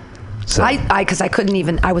 Wow. So. Because I couldn't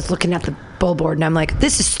even, I was looking at the billboard and I'm like,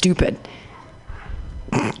 this is stupid.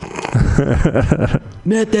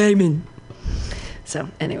 Matt Damon. So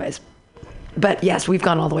anyways, but yes, we've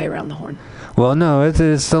gone all the way around the horn. Well, no, it's a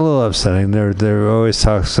little upsetting. There always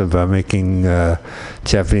talks about making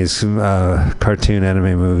Japanese cartoon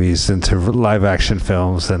anime movies into live action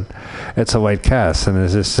films, and it's a white cast, and it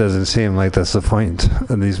just doesn't seem like that's the point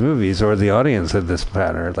of these movies or the audience of this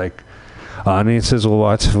matter. Like, audiences will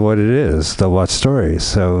watch what it is. They'll watch stories.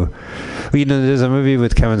 So, there's a movie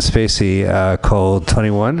with Kevin Spacey called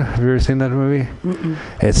 21. Have you ever seen that movie? Mm-mm.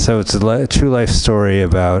 It's a true life story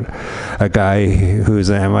about a guy who's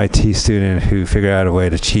an MIT student who figured out a way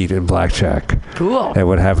to cheat in blackjack. Cool. And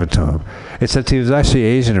what happened to him. Except he was actually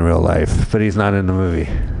Asian in real life, but he's not in the movie.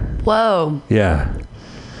 Whoa. Yeah.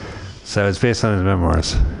 So it's based on his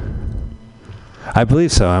memoirs. I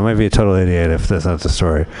believe so. I might be a total idiot if that's not the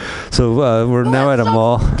story. So we're now at a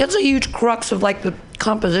mall. That's a huge crux of like the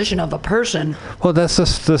composition of a person. Well, that's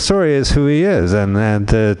just, the story is who he is, and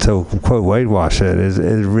to quote whitewash it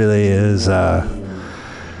really is.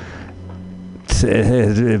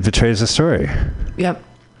 It betrays the story. Yep.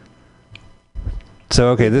 So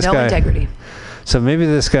okay, this no guy. Integrity. So maybe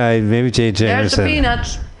this guy, maybe Jay Jamerson. There's the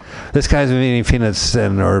peanuts. This guy's been eating peanuts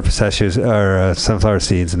or pistachios or sunflower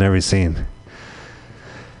seeds in every scene.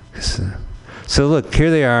 So look,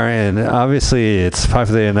 here they are, and obviously it's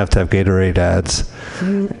popular enough to have Gatorade ads,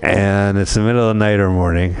 and it's the middle of the night or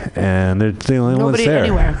morning, and they're the only ones there.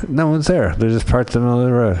 Anywhere. No one's there. They're just parked in the middle of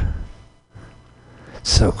the road.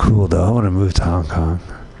 So cool, though. I want to move to Hong Kong.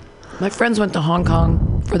 My friends went to Hong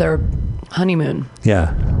Kong for their honeymoon.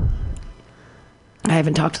 Yeah. I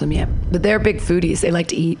haven't talked to them yet, but they're big foodies. They like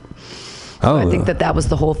to eat. Oh. So I think that was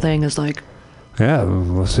the whole thing. Is like. Yeah,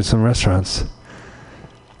 we'll see some restaurants.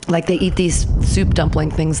 Like they eat these soup dumpling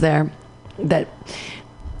things there that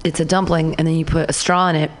it's a dumpling and then you put a straw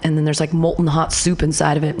in it and then there's like molten hot soup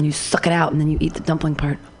inside of it and you suck it out and then you eat the dumpling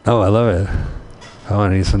part. Oh, I love it. I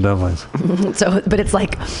want to eat some dumplings. So, but it's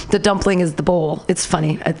like the dumpling is the bowl. It's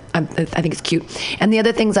funny. I think it's cute. And the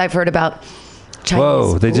other things I've heard about Chinese.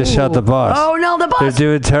 Whoa, they just shot the boss. Oh, no, the boss. They're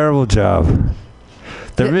doing a terrible job.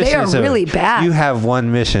 They are really bad. You have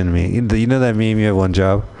one mission, you know that meme, you have one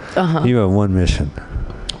job? Uh-huh. You have one mission.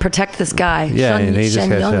 Protect this guy. Yeah, and he just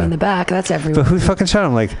got Young shot in the back. That's everyone. But who fucking shot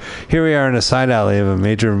him? Like, here we are in a side alley of a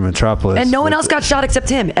major metropolis. And no one else got shot except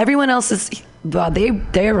him. Everyone else is...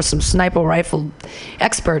 They were some sniper rifle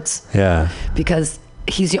experts. Yeah. Because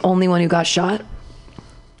he's the only one who got shot.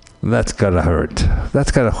 That's gotta hurt. That's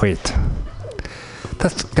gotta wait.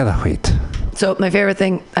 That's gotta wait. So my favorite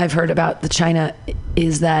thing I've heard about the China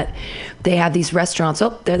is that they have these restaurants.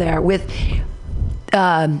 Oh, there they are. With...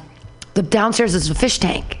 the downstairs is a fish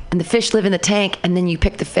tank and the fish live in the tank and then you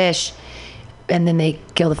pick the fish and then they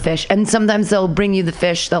kill the fish and sometimes they'll bring you the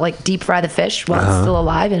fish. They'll like deep fry the fish while it's still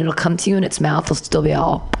alive and it'll come to you in its mouth. It'll still be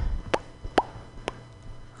all.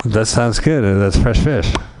 That sounds good. That's fresh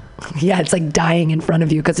fish. Yeah, it's like dying in front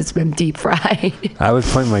of you because it's been deep fried. I would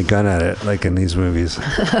point my gun at it like in these movies.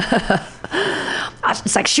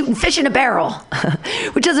 It's like shooting fish in a barrel,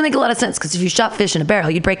 which doesn't make a lot of sense because if you shot fish in a barrel,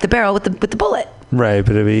 you'd break the barrel with the bullet. Right,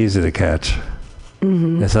 but it'd be easy to catch.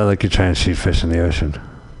 Mm-hmm. It's not like you're trying to shoot fish in the ocean.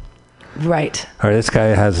 Right. All right, this guy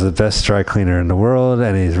has the best dry cleaner in the world,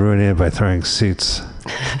 and he's ruining it by throwing suits.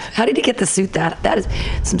 How did he get the suit? That is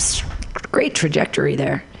some great trajectory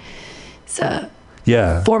there. It's a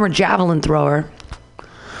former javelin thrower.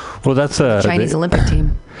 Well, that's a Chinese Olympic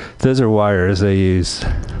team. Those are wires they use.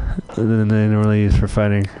 They normally use for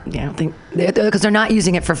fighting. Yeah, I don't think because they're not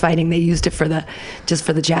using it for fighting. They used it for just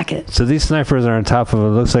for the jacket. So these snipers are on top of it.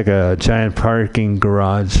 Looks like a giant parking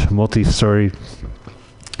garage, multi-story,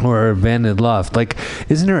 or abandoned loft. Like,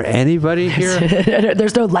 isn't there anybody here?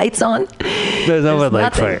 There's no lights on. There's no one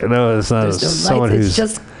like fight. No, it's not. There's no Someone lights. who's It's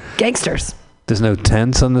just gangsters. There's no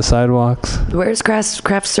tents on the sidewalks. Where's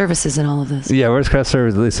craft services in all of this? Yeah, where's craft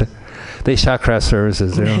services? They shot craft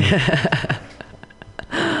services. They don't.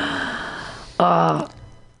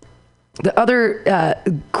 The other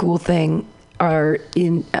cool thing are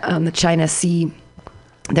on the China Sea.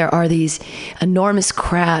 There are these enormous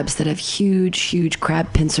crabs that have huge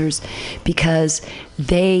crab pincers because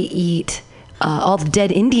they eat all the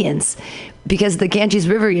dead Indians. Because the Ganges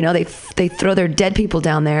River, they throw their dead people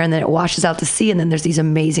down there, and then it washes out to sea, and then there's these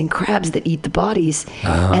amazing crabs that eat the bodies,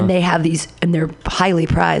 and they have these, and they're highly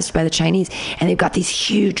prized by the Chinese, and they've got these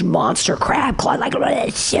huge monster crab claws, like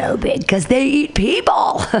it's so big, because they eat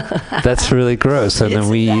people. That's really gross. And then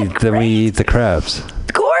we eat the crabs.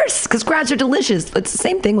 Of course, because crabs are delicious. It's the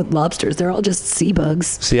same thing with lobsters. They're all just sea bugs.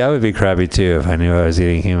 See, I would be crabby too if I knew I was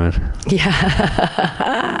eating human.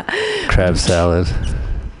 Yeah. Crab salad.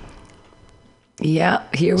 Yeah,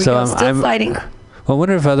 here we go. Still fighting. Well, I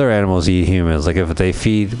wonder if other animals eat humans. Like if they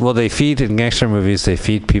feed. Well, they feed in gangster movies. They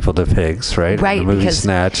feed people to pigs, right? Right. In the movie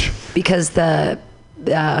Snatch. Because the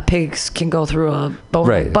pigs can go through a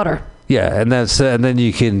bowl of butter. Yeah, and then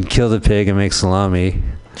you can kill the pig and make salami.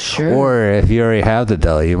 Sure. Or if you already have the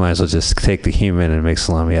deli, you might as well just take the human and make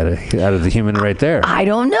salami out of the human right there. I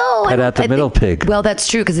don't know. Cut out the middle pig. Well, that's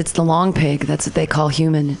true because it's the long pig. That's what they call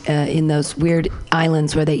human in those weird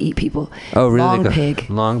islands where they eat people. Oh, really? Long pig.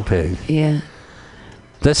 Long pig. Yeah.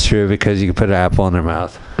 That's true because you can put an apple in their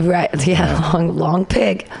mouth. Right. Yeah. Long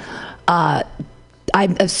pig. I'm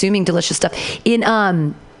assuming delicious stuff.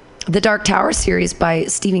 In the Dark Tower series by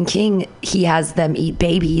Stephen King, he has them eat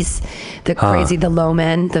babies. The low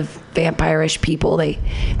men, the vampire-ish people.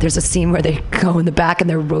 There's a scene where they go in the back and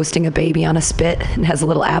they're roasting a baby on a spit and has a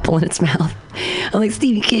little apple in its mouth. I'm like,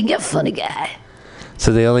 Stephen King, you're a funny guy.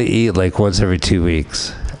 So they only eat like once every 2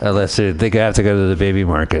 weeks, unless they have to go to the baby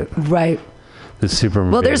market. Right. The super.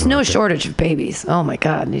 Well, there's no shortage of babies. Oh my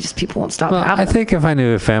God, people won't stop having I think if I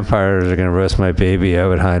knew if vampires are going to roast my baby, I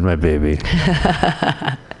would hide my baby.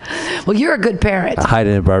 Well, you're a good parent. Hide it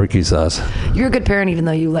in barbecue sauce. You're a good parent, even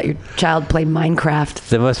though you let your child play Minecraft.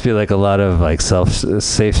 There must be like a lot of like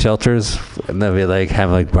safe shelters, and they'll be like have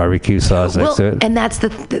like barbecue sauce next to it. And that's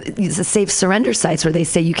the safe surrender sites where they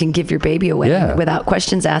say you can give your baby away without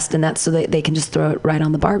questions asked, and that's so they can just throw it right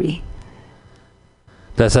on the Barbie.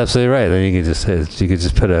 That's absolutely right. Then you could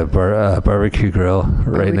just put a barbecue grill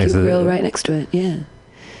right next to it. Yeah.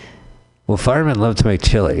 Well, firemen love to make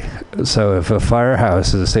chili. So if a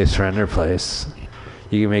firehouse is a safe surrender place,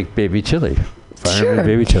 you can make baby chili. Fireman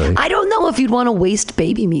baby chili. I don't know if you'd want to waste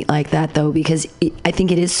baby meat like that, though, because I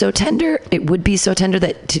think it is so tender. It would be so tender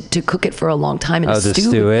that to cook it for a long time and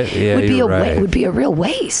stew it? Yeah, would be a real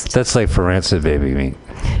waste. That's like for rancid baby meat.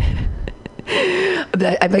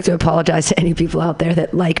 I'd like to apologize to any people out there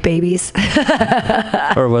that like babies.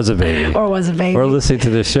 Or was a baby. Or listening to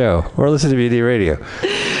this show. Or listening to Mutiny Radio.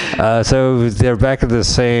 So they're back at the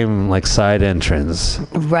same like side entrance.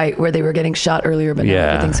 Right, where they were getting shot earlier, but now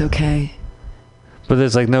everything's okay. But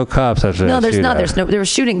there's like no cops after that. No, there's not. There's no. They were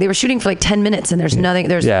shooting for like 10 minutes, and there's nothing.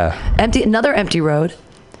 There's another empty road.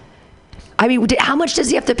 I mean, how much does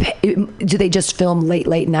he have to pay? Do they just film late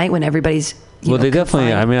night when everybody's? They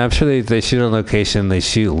definitely. I mean, I'm sure they shoot on location. They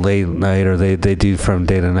shoot late night, or they do from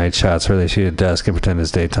day to night shots where they shoot at dusk and pretend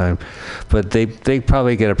it's daytime. But they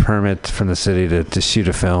probably get a permit from the city to shoot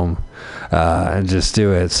a film and just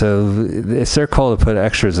do it. So it's their call to put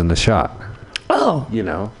extras in the shot. Oh,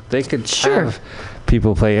 they could have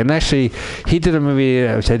people play. And actually, he did a movie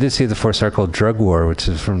which I did see, the 4-star, called Drug War, which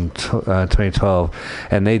is from 2012,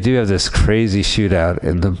 and they do have this crazy shootout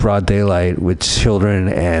in the broad daylight with children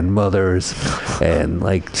and mothers, and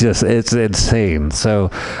like just it's insane. So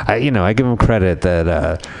I give them credit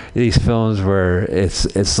that these films where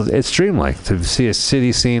it's dreamlike to see a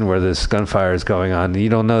city scene where this gunfire is going on. You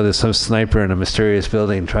don't know there's some sniper in a mysterious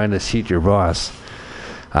building trying to shoot your boss.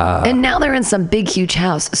 And now they're in some big, huge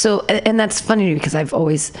house. So, and that's funny to me because I've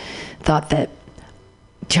always thought that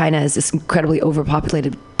China is this incredibly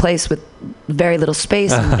overpopulated place with very little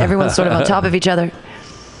space, and everyone's sort of on top of each other.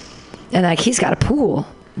 And like he's got a pool,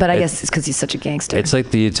 but I guess it's because he's such a gangster. It's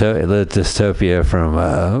like the dystopia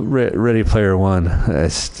from Ready Player One.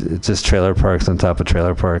 It's just trailer parks on top of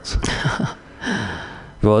trailer parks.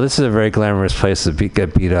 Well, this is a very glamorous place to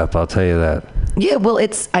get beat up. I'll tell you that. Yeah, well,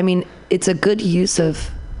 it's a good use of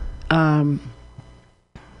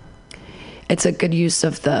it's a good use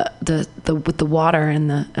of the with the water and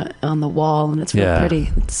the on the wall, and it's real pretty.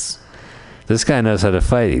 This guy knows how to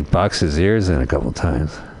fight. He boxed his ears in a couple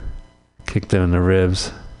times, kicked him in the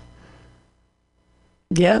ribs.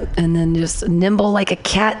 Yep, and then just nimble like a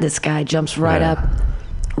cat. This guy jumps right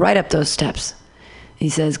up those steps. He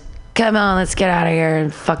says, "Come on, let's get out of here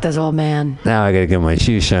and fuck this old man." Now I gotta get my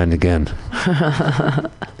shoes shined again.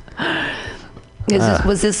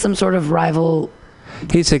 Was this some sort of rival?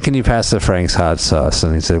 He said, "Can you pass the Frank's hot sauce?"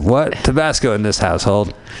 And he said, "What? Tabasco in this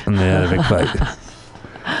household?" And they had a big fight.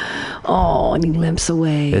 Oh, and he limps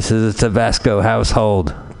away. This is a Tabasco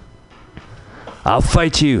household. I'll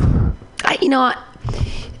fight you. You know what?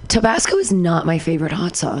 Tabasco is not my favorite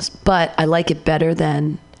hot sauce, but I like it better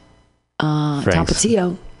than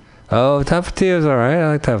Tapatio. Oh, Tapatio's all right. I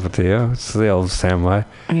like Tapatio. It's the old Samurai.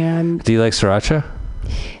 Yeah. Do you like sriracha?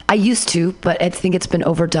 I used to, but I think it's been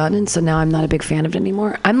overdone, and so now I'm not a big fan of it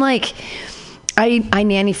anymore. I'm like, I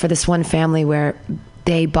nanny for this one family where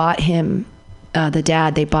they bought him, the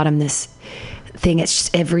dad, they bought him this thing. It's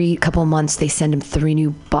just every couple of months they send him 3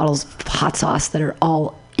 new bottles of hot sauce that are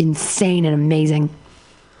all insane and amazing.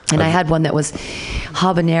 And I had one that was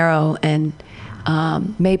habanero and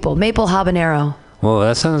maple habanero. Whoa,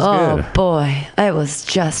 that sounds good. Oh boy,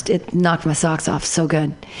 it knocked my socks off. So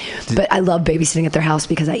good. But I love babysitting at their house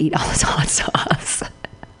because I eat all this hot sauce.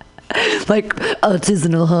 Like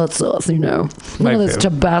artisanal hot sauce, none of this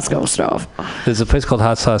Tabasco stuff. There's a place called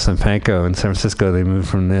Hot Sauce in Panko in San Francisco. They moved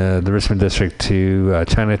from the Richmond district to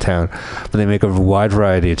Chinatown, but they make a wide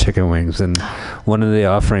variety of chicken wings. And one of the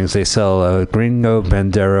offerings, they sell a Gringo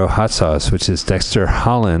Bandero hot sauce, which is Dexter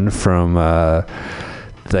Holland from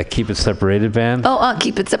the Keep It Separated band. Oh,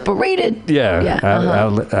 Keep It Separated. Yeah.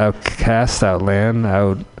 Outcast, Outland,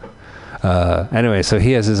 anyway, so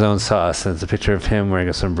he has his own sauce. And it's a picture of him wearing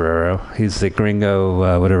a sombrero. He's the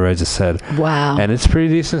Gringo, whatever I just said. Wow. And it's pretty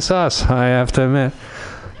decent sauce, I have to admit.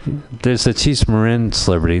 There's the Cheese Marin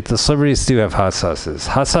celebrity. The celebrities do have hot sauces.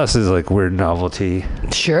 Hot sauce is like weird novelty.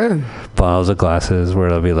 Sure. Bottles of glasses where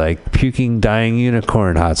they'll be like puking, dying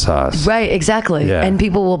unicorn hot sauce. Right, exactly. Yeah. And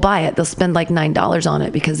people will buy it. They'll spend like $9 on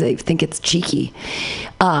it because they think it's cheeky.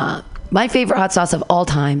 My favorite hot sauce of all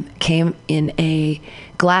time came in a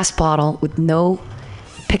glass bottle with no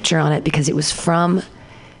picture on it because it was from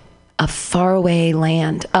a faraway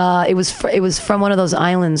land. It was from one of those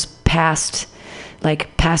islands past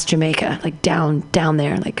Jamaica, like down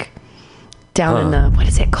there, like down in the, what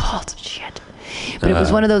is it called? Shit. But it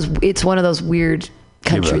was it's one of those weird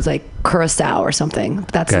countries like Curacao or something.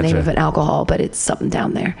 That's the name of an alcohol, but it's something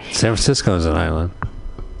down there. San Francisco is an island.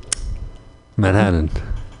 Manhattan.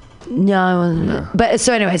 No. But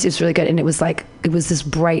so anyways, it's really good. And it was this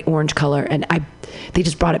bright orange color. And they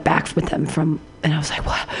just brought it back with them and I was like,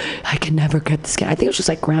 what? I can never get this guy. I think it was just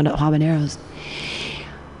like ground up habaneros.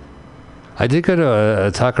 I did go to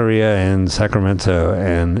a taqueria in Sacramento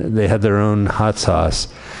and they had their own hot sauce.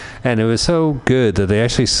 And it was so good that they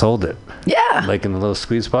actually sold it. Yeah. Like in a little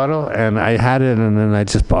squeeze bottle. And I had it and then I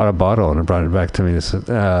just bought a bottle and I brought it back to me.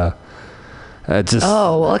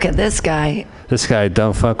 Look at this guy. This guy,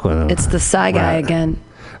 don't fuck with him. It's the Psy guy again.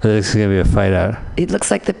 This is going to be a fight out. It looks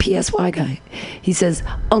like the PSY guy. He says,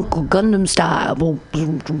 Uncle Gundam style. I don't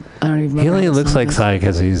even remember. He only looks like Psy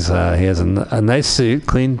because he has a nice suit,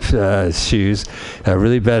 clean shoes, a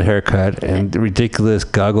really bad haircut, and ridiculous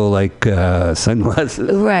goggle-like sunglasses.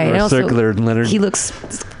 Right. Or circular Leonard. He looks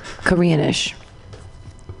Koreanish.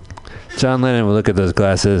 John Lennon would look at those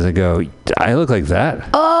glasses and go, I look like that.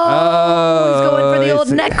 He's going for the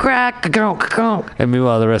old neck crack. And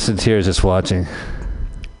meanwhile, the rest of the tears just watching.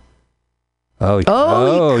 Use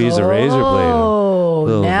a razor blade. A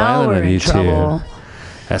little now we're in trouble.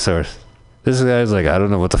 That's ours. This guy's like, I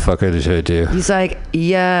don't know what the fuck I should do. He's like,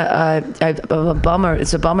 I'm a bummer.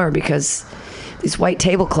 It's a bummer because these white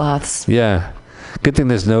tablecloths. Yeah. Good thing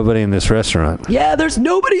there's nobody in this restaurant. Yeah, there's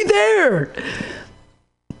nobody there.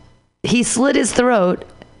 He slit his throat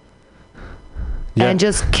and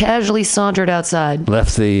just casually sauntered outside.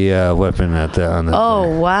 Left the weapon on the.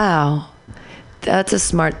 Oh, wow. That's a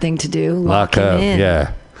smart thing to do. Lock him up. in.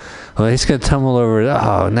 Yeah. Well, he's going to tumble over.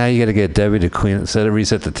 Oh, now you got to get Debbie to clean it. Set it,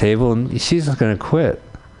 reset the table, and she's not going to quit.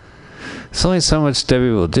 There's only so much Debbie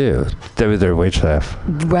will do. Debbie, their wait staff.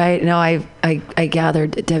 Right. No, I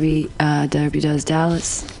gathered Debbie does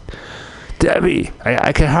Dallas. Debbie,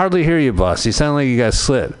 I can hardly hear you, boss. You sound like you got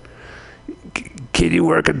slit. Can you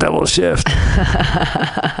work a double shift?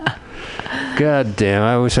 God damn,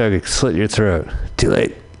 I wish I could slit your throat. Too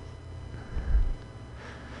late.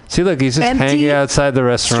 See, look, he's just Empty hanging outside the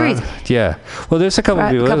restaurant. street. Yeah. Well, there's a couple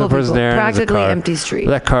people. couple The person people. there. and there's a Practically car. empty street.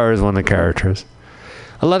 That car is one of the characters.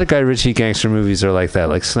 A lot of Guy Ritchie gangster movies are like that,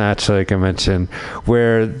 like Snatch, like I mentioned,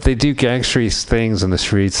 where they do gangsterous things in the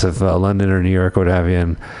streets of London or New York, what have you,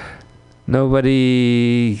 and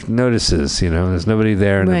nobody notices. There's nobody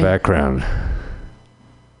there in the background.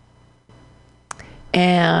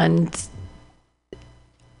 And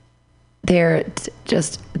they're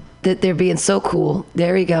being so cool.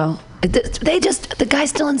 There you go. The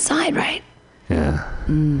guy's still inside, right? Yeah.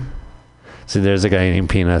 See, there's a guy eating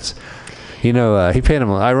peanuts. He paid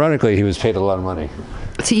him. Ironically, he was paid a lot of money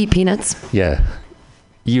to eat peanuts. Yeah,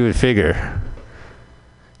 you would figure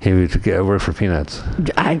he would work for peanuts.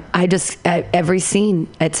 Every scene,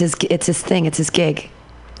 it's his thing. It's his gig.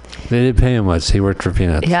 They didn't pay him much. He worked for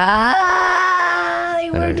peanuts. Yeah, he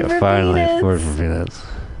worked for finally peanuts. worked for peanuts.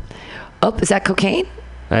 Oh, is that cocaine?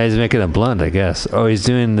 He's making a blunt, I guess. Oh, he's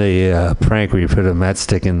doing the prank where you put a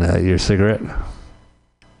matchstick in your cigarette.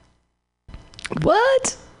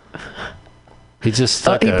 What? He just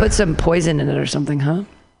stuck he put some poison in it or something, huh?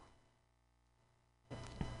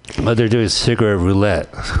 Oh, they're doing cigarette roulette.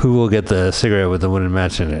 Who will get the cigarette with the wooden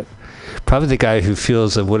match in it? Probably the guy who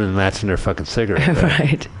feels a wooden match in their fucking cigarette.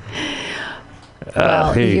 Right.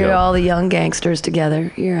 Well, here you you're go. all the young gangsters together.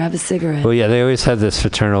 Here, have a cigarette. Well, yeah, they always had this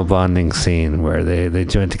fraternal bonding scene where they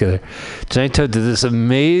joined together. Johnny Toad did this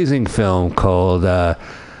amazing film called A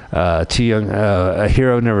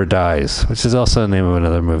Hero Never Dies, which is also the name of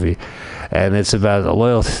another movie. And it's about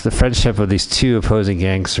the friendship of these two opposing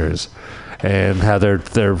gangsters and how their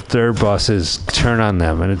bosses turn on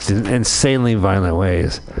them, and it's in insanely violent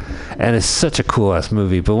ways. And it's such a cool-ass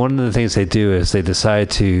movie. But one of the things they do is they decide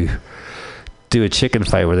to do a chicken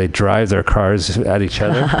fight where they drive their cars at each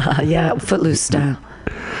other. Yeah, Footloose style.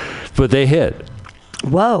 But they hit.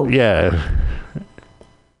 Whoa. Yeah.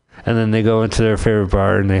 And then they go into their favorite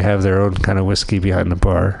bar and they have their own kind of whiskey behind the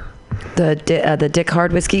bar. The Dick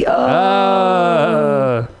Hard whiskey. You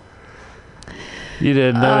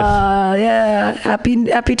didn't know. Yeah.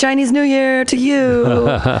 Happy Chinese New Year to you.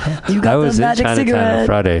 You got I was the in magic Chinatown cigarette. on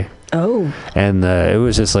Friday. Oh. And it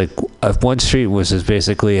was just like one street was just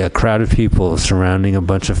basically a crowd of people surrounding a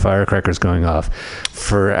bunch of firecrackers going off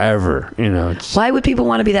forever. Why would people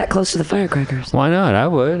want to be that close to the firecrackers? Why not? I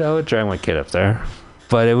would drag my kid up there.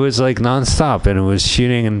 But it was like nonstop, and it was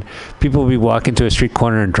shooting, and people would be walking to a street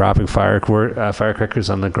corner and dropping firecrackers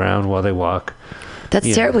on the ground while they walk.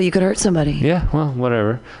 That's terrible. You could hurt somebody. Yeah, well,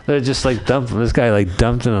 whatever. They just like dumped this guy,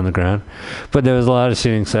 dumped it on the ground. But there was a lot of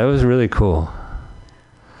shooting, so it was really cool.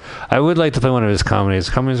 I would like to play one of his comedies.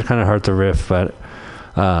 Comedies are kind of hard to riff, but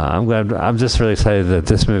I'm just really excited that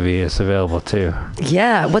this movie is available too.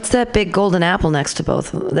 Yeah. What's that big golden apple next to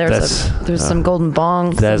both? There's some golden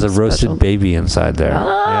bong. There's a roasted baby inside there.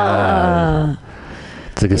 Yeah.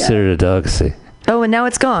 It's considered a delicacy. Oh, and now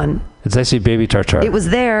it's gone. It's actually baby tartare. It was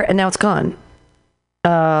there, and now it's gone.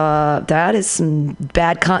 That is some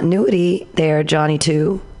bad continuity there, Johnny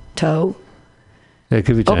Toe. It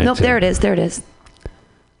could be Johnny nope, too. There it is.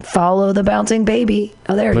 Follow the bouncing baby.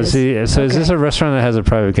 Oh, there it is. Is this a restaurant that has a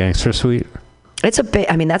private gangster suite? It's a big.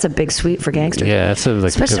 That's a big suite for gangsters. Yeah, that's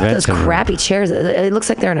especially with those crappy chairs. It looks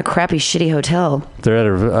like they're in a crappy, shitty hotel. They're at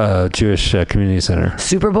a Jewish community center.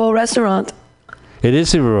 Super Bowl restaurant. It is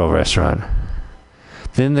Super Bowl restaurant.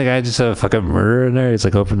 Didn't the guy just have a fucking murder in there? He's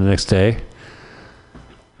open the next day.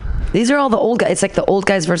 These are all the old guys. It's like the old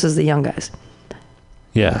guys versus the young guys.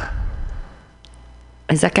 Yeah.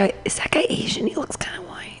 Is that guy Asian? He looks kind of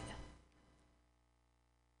white.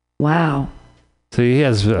 Wow. So he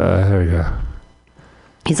has. There we go.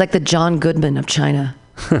 He's like the John Goodman of China.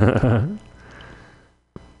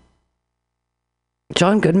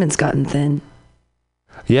 John Goodman's gotten thin.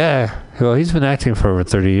 Yeah. Well, he's been acting for over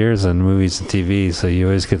 30 years on movies and TV, so you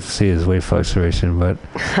always get to see his weight fluctuation. But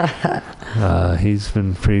he's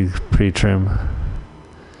been pretty trim.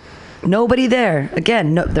 Nobody there.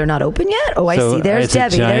 Again, no, they're not open yet? Oh, I see. There's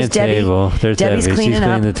Debbie. There's Debbie. Table. There's Debbie's Debbie. cleaning She's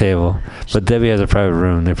cleaning the table. But Debbie has a private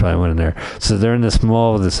room. They probably went in there. So they're in this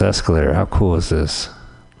mall with this escalator. How cool is this?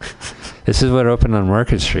 This is what opened on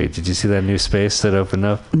Market Street. Did you see that new space that opened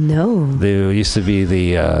up? No. There used to be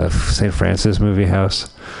the St. Francis movie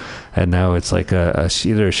house. And now it's like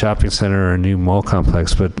either a shopping center or a new mall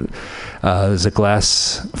complex. But there's a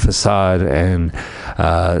glass facade, and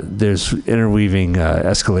there's interweaving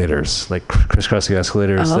escalators, like crisscrossing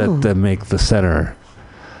escalators that make the center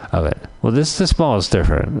of it. Well, this mall is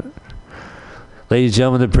different. Ladies and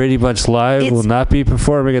gentlemen, the Brady Bunch Live will not be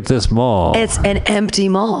performing at this mall. It's an empty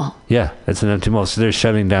mall. Yeah, it's an empty mall. So they're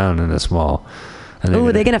shutting down in this mall.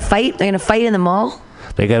 Oh, they're going to fight? They're going to fight in the mall?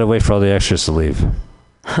 They got to wait for all the extras to leave.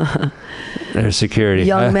 There's security.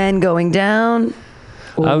 Young men going down.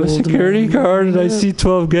 I'm a security guard and I see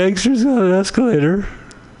 12 gangsters on an escalator.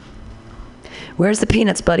 Where's the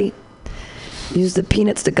peanuts, buddy? Use the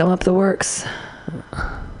peanuts to gum up the works.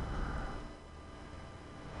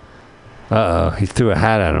 Uh-oh, he threw a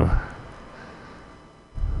hat at him.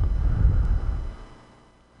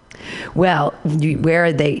 Well, where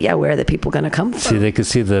are they? Yeah, where are the people going to come from? See, they could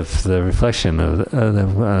see the reflection of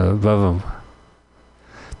them above them.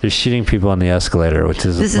 They're shooting people on the escalator, which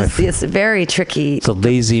is it's very tricky. It's a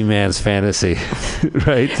lazy man's fantasy,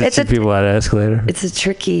 right? To shoot people on an escalator. It's a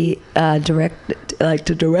tricky direct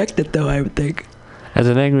it though. I would think. As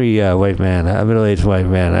an angry white man, a middle-aged white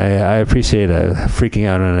man, I appreciate freaking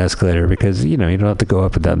out on an escalator because you don't have to go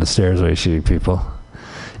up and down the stairs while you're shooting people.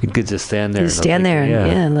 You could just stand there. You stand there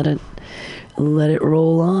and let it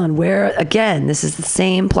roll on. Where again, this is the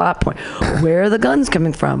same plot point. Where are the guns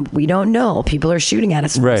coming from? We don't know. People are shooting at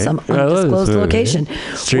us from some undisclosed location.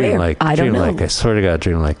 Dreamlike. I don't know. I swear to God,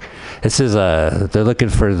 dreamlike. It says they're looking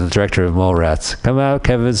for the director of Mallrats. Come out,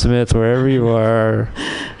 Kevin Smith, wherever you are.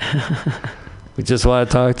 We just want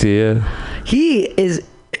to talk to you. He is.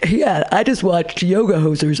 Yeah, I just watched Yoga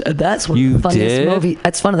Hosers, and that's one of the funniest movies.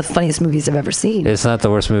 That's one of the funniest movies I've ever seen. It's not the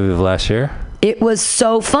worst movie of last year. It was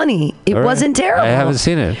so funny. It wasn't terrible. I haven't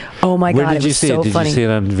seen it. Oh my God, Where did you see it? Did you see it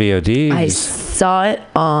on VOD? I saw it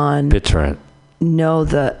on BitTorrent. No,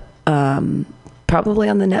 probably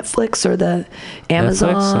on the Netflix or the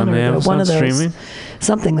Amazon one of those. Streaming?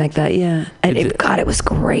 Something like that, yeah. And it was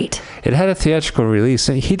great. It had a theatrical release.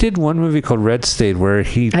 And he did one movie called Red State where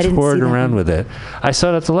he toured around with it. I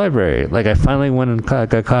saw it at the library. Like, I finally went and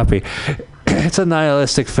got a copy. It's a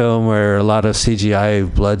nihilistic film where a lot of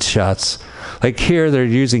CGI blood shots. Like here, they're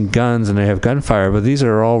using guns and they have gunfire, but these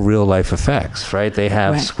are all real life effects, right? They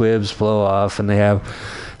have squibs blow off and they have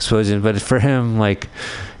explosions. But for him, like,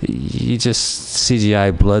 you just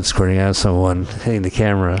CGI blood squirting out of someone hitting the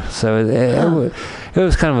camera. So it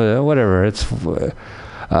was kind of a whatever. It's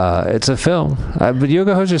a film, but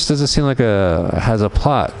Yoga Hosers doesn't seem like has a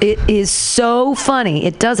plot. It is so funny.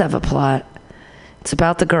 It does have a plot. It's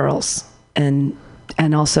about the girls and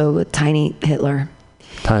also a tiny Hitler.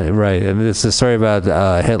 Right, and it's a story about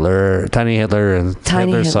Tiny Hitler and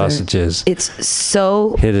Hitler sausages. It's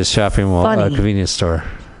so hit his shopping mall, convenience store.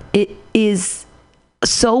 It is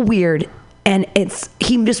so weird, and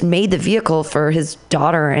he just made the vehicle for his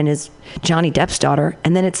daughter and his Johnny Depp's daughter,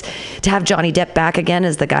 and then it's to have Johnny Depp back again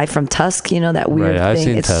as the guy from Tusk. That weird thing. I've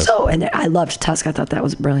seen Tusk. And I loved Tusk. I thought that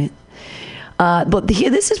was brilliant. But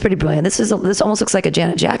this is pretty brilliant. This almost looks like a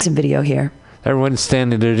Janet Jackson video here. Everyone's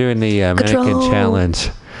standing. They're doing the mannequin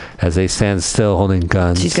challenge as they stand still holding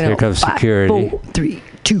guns. Here comes security. 5, 4, 3,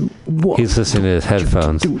 2, 1. He's listening to his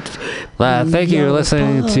headphones. Thank you for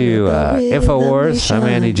listening to InfoWars. I'm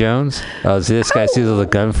Andy Jones. Oh, see, this guy sees all the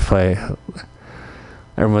gunplay.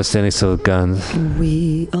 Everyone's standing still with guns.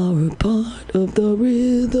 We are a part of the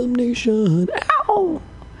Rhythm Nation. Ow!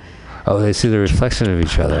 Oh, they see the reflection of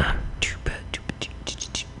each other.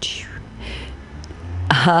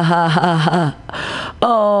 Ha ha ha ha.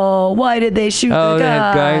 Oh, why did they shoot the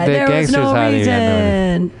guy? There was no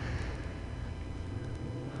reason.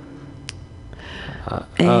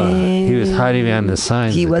 He was hiding behind the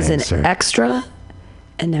signs. He was an extra,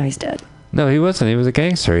 and now he's dead. No, he wasn't. He was a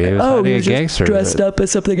gangster. He was hiding a gangster. Dressed up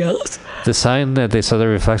as something else. The sign that they saw the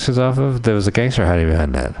reflections off of, there was a gangster hiding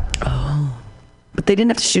behind that. Oh. But they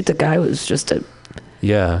didn't have to shoot the guy. It was just a...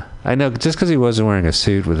 Yeah, I know. Just because he wasn't wearing a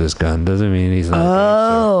suit with his gun doesn't mean he's not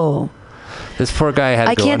a gangster. This poor guy had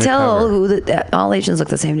to go can't undercover. tell who all Asians look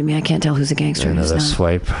the same to me. I can't tell who's a gangster and who's Another not.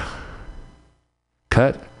 swipe.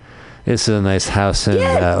 Cut. This is a nice house in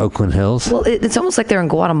Oakland Hills. Well, it's almost like they're in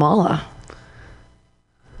Guatemala.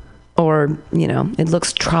 Or, it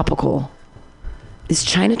looks tropical. Is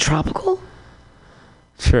China tropical?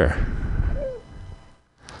 Sure.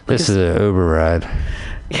 This is an Uber ride.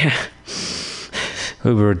 Yeah.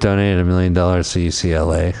 Uber donated $1 million to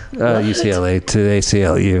UCLA. UCLA to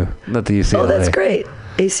ACLU, not the UCLA. Oh, that's great.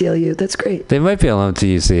 ACLU, that's great. They might be a loan to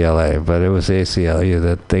UCLA, but it was ACLU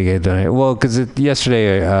that they gave donated. Well, because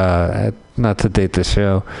yesterday, not to date the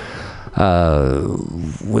show,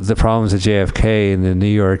 with the problems at JFK and the New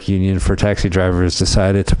York Union for Taxi Drivers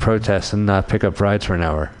decided to protest and not pick up rides for an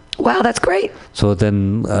hour. Wow, that's great. So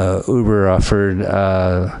then Uber offered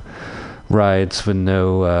rides with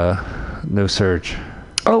no surge.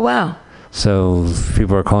 Oh, wow. So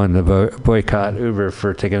people are calling to boycott Uber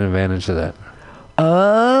for taking advantage of that.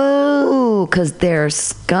 Oh, because they're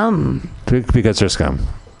scum. Because they're scum.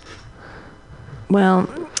 Well,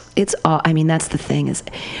 I mean, that's the thing is,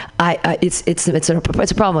 it's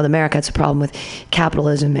a problem with America. It's a problem with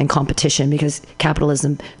capitalism and competition, because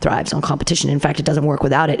capitalism thrives on competition. In fact, it doesn't work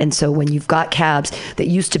without it. And so when you've got cabs that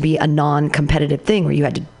used to be a non-competitive thing where you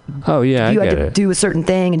had to do a certain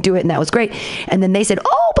thing and do it, and that was great. And then they said,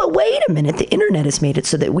 oh, but wait a minute, the internet has made it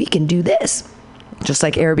so that we can do this. Just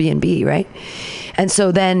like Airbnb, right? And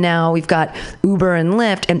so then now we've got Uber and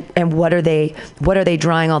Lyft, and what are they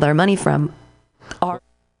drawing all their money from?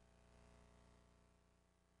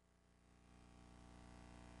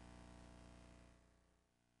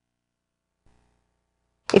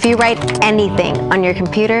 If you write anything on your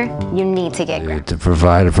computer, you need to get Graham. To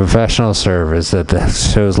provide a professional service that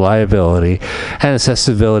shows liability and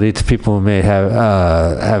accessibility to people who may have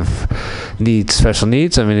special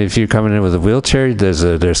needs. I mean, if you're coming in with a wheelchair,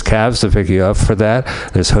 there's cabs to pick you up for that.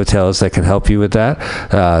 There's hotels that can help you with that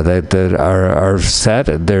that are set.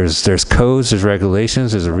 There's codes, there's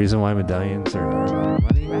regulations. There's a reason why medallions are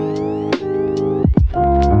money.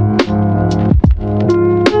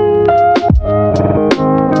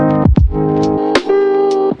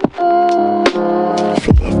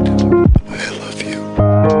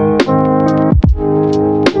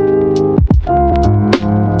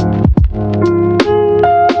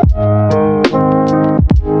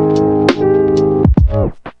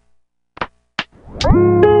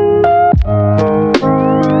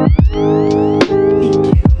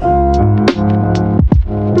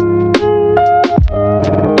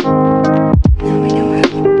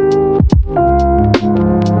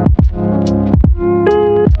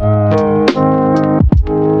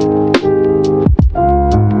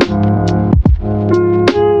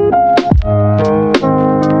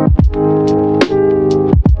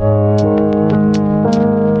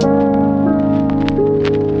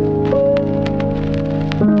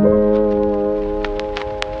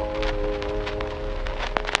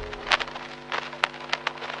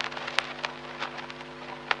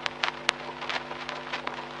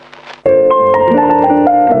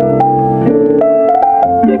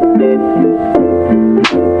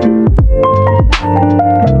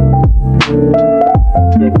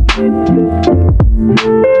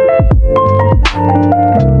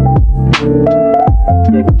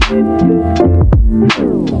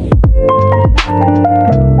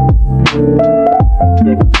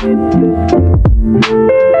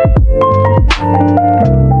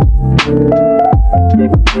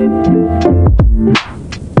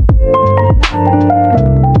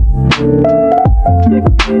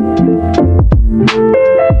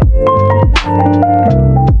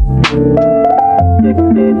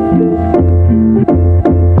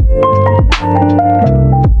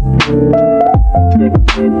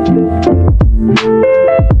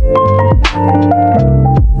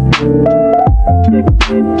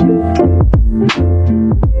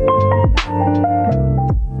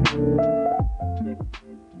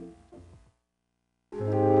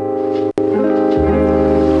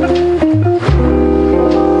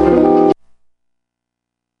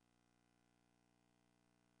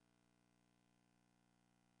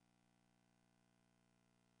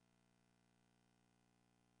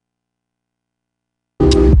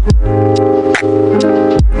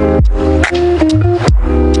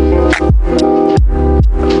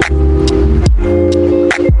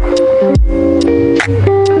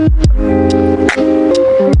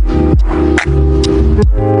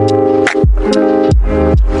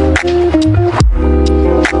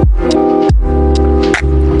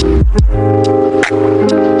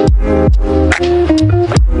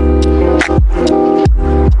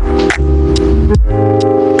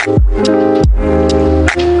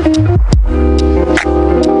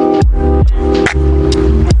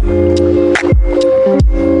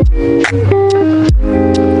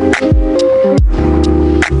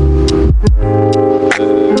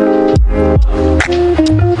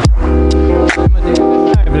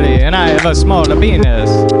 A smaller penis.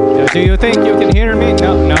 Do you think you can hear me?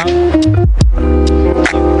 No.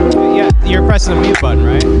 Yeah, you're pressing the mute button,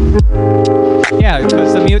 right? Yeah,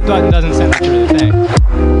 because the mute button doesn't send it through the thing.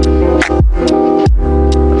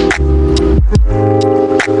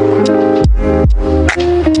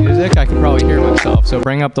 Music, I can probably hear myself, so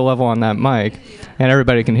bring up the level on that mic, and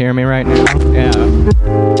everybody can hear me right now.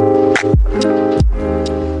 Yeah.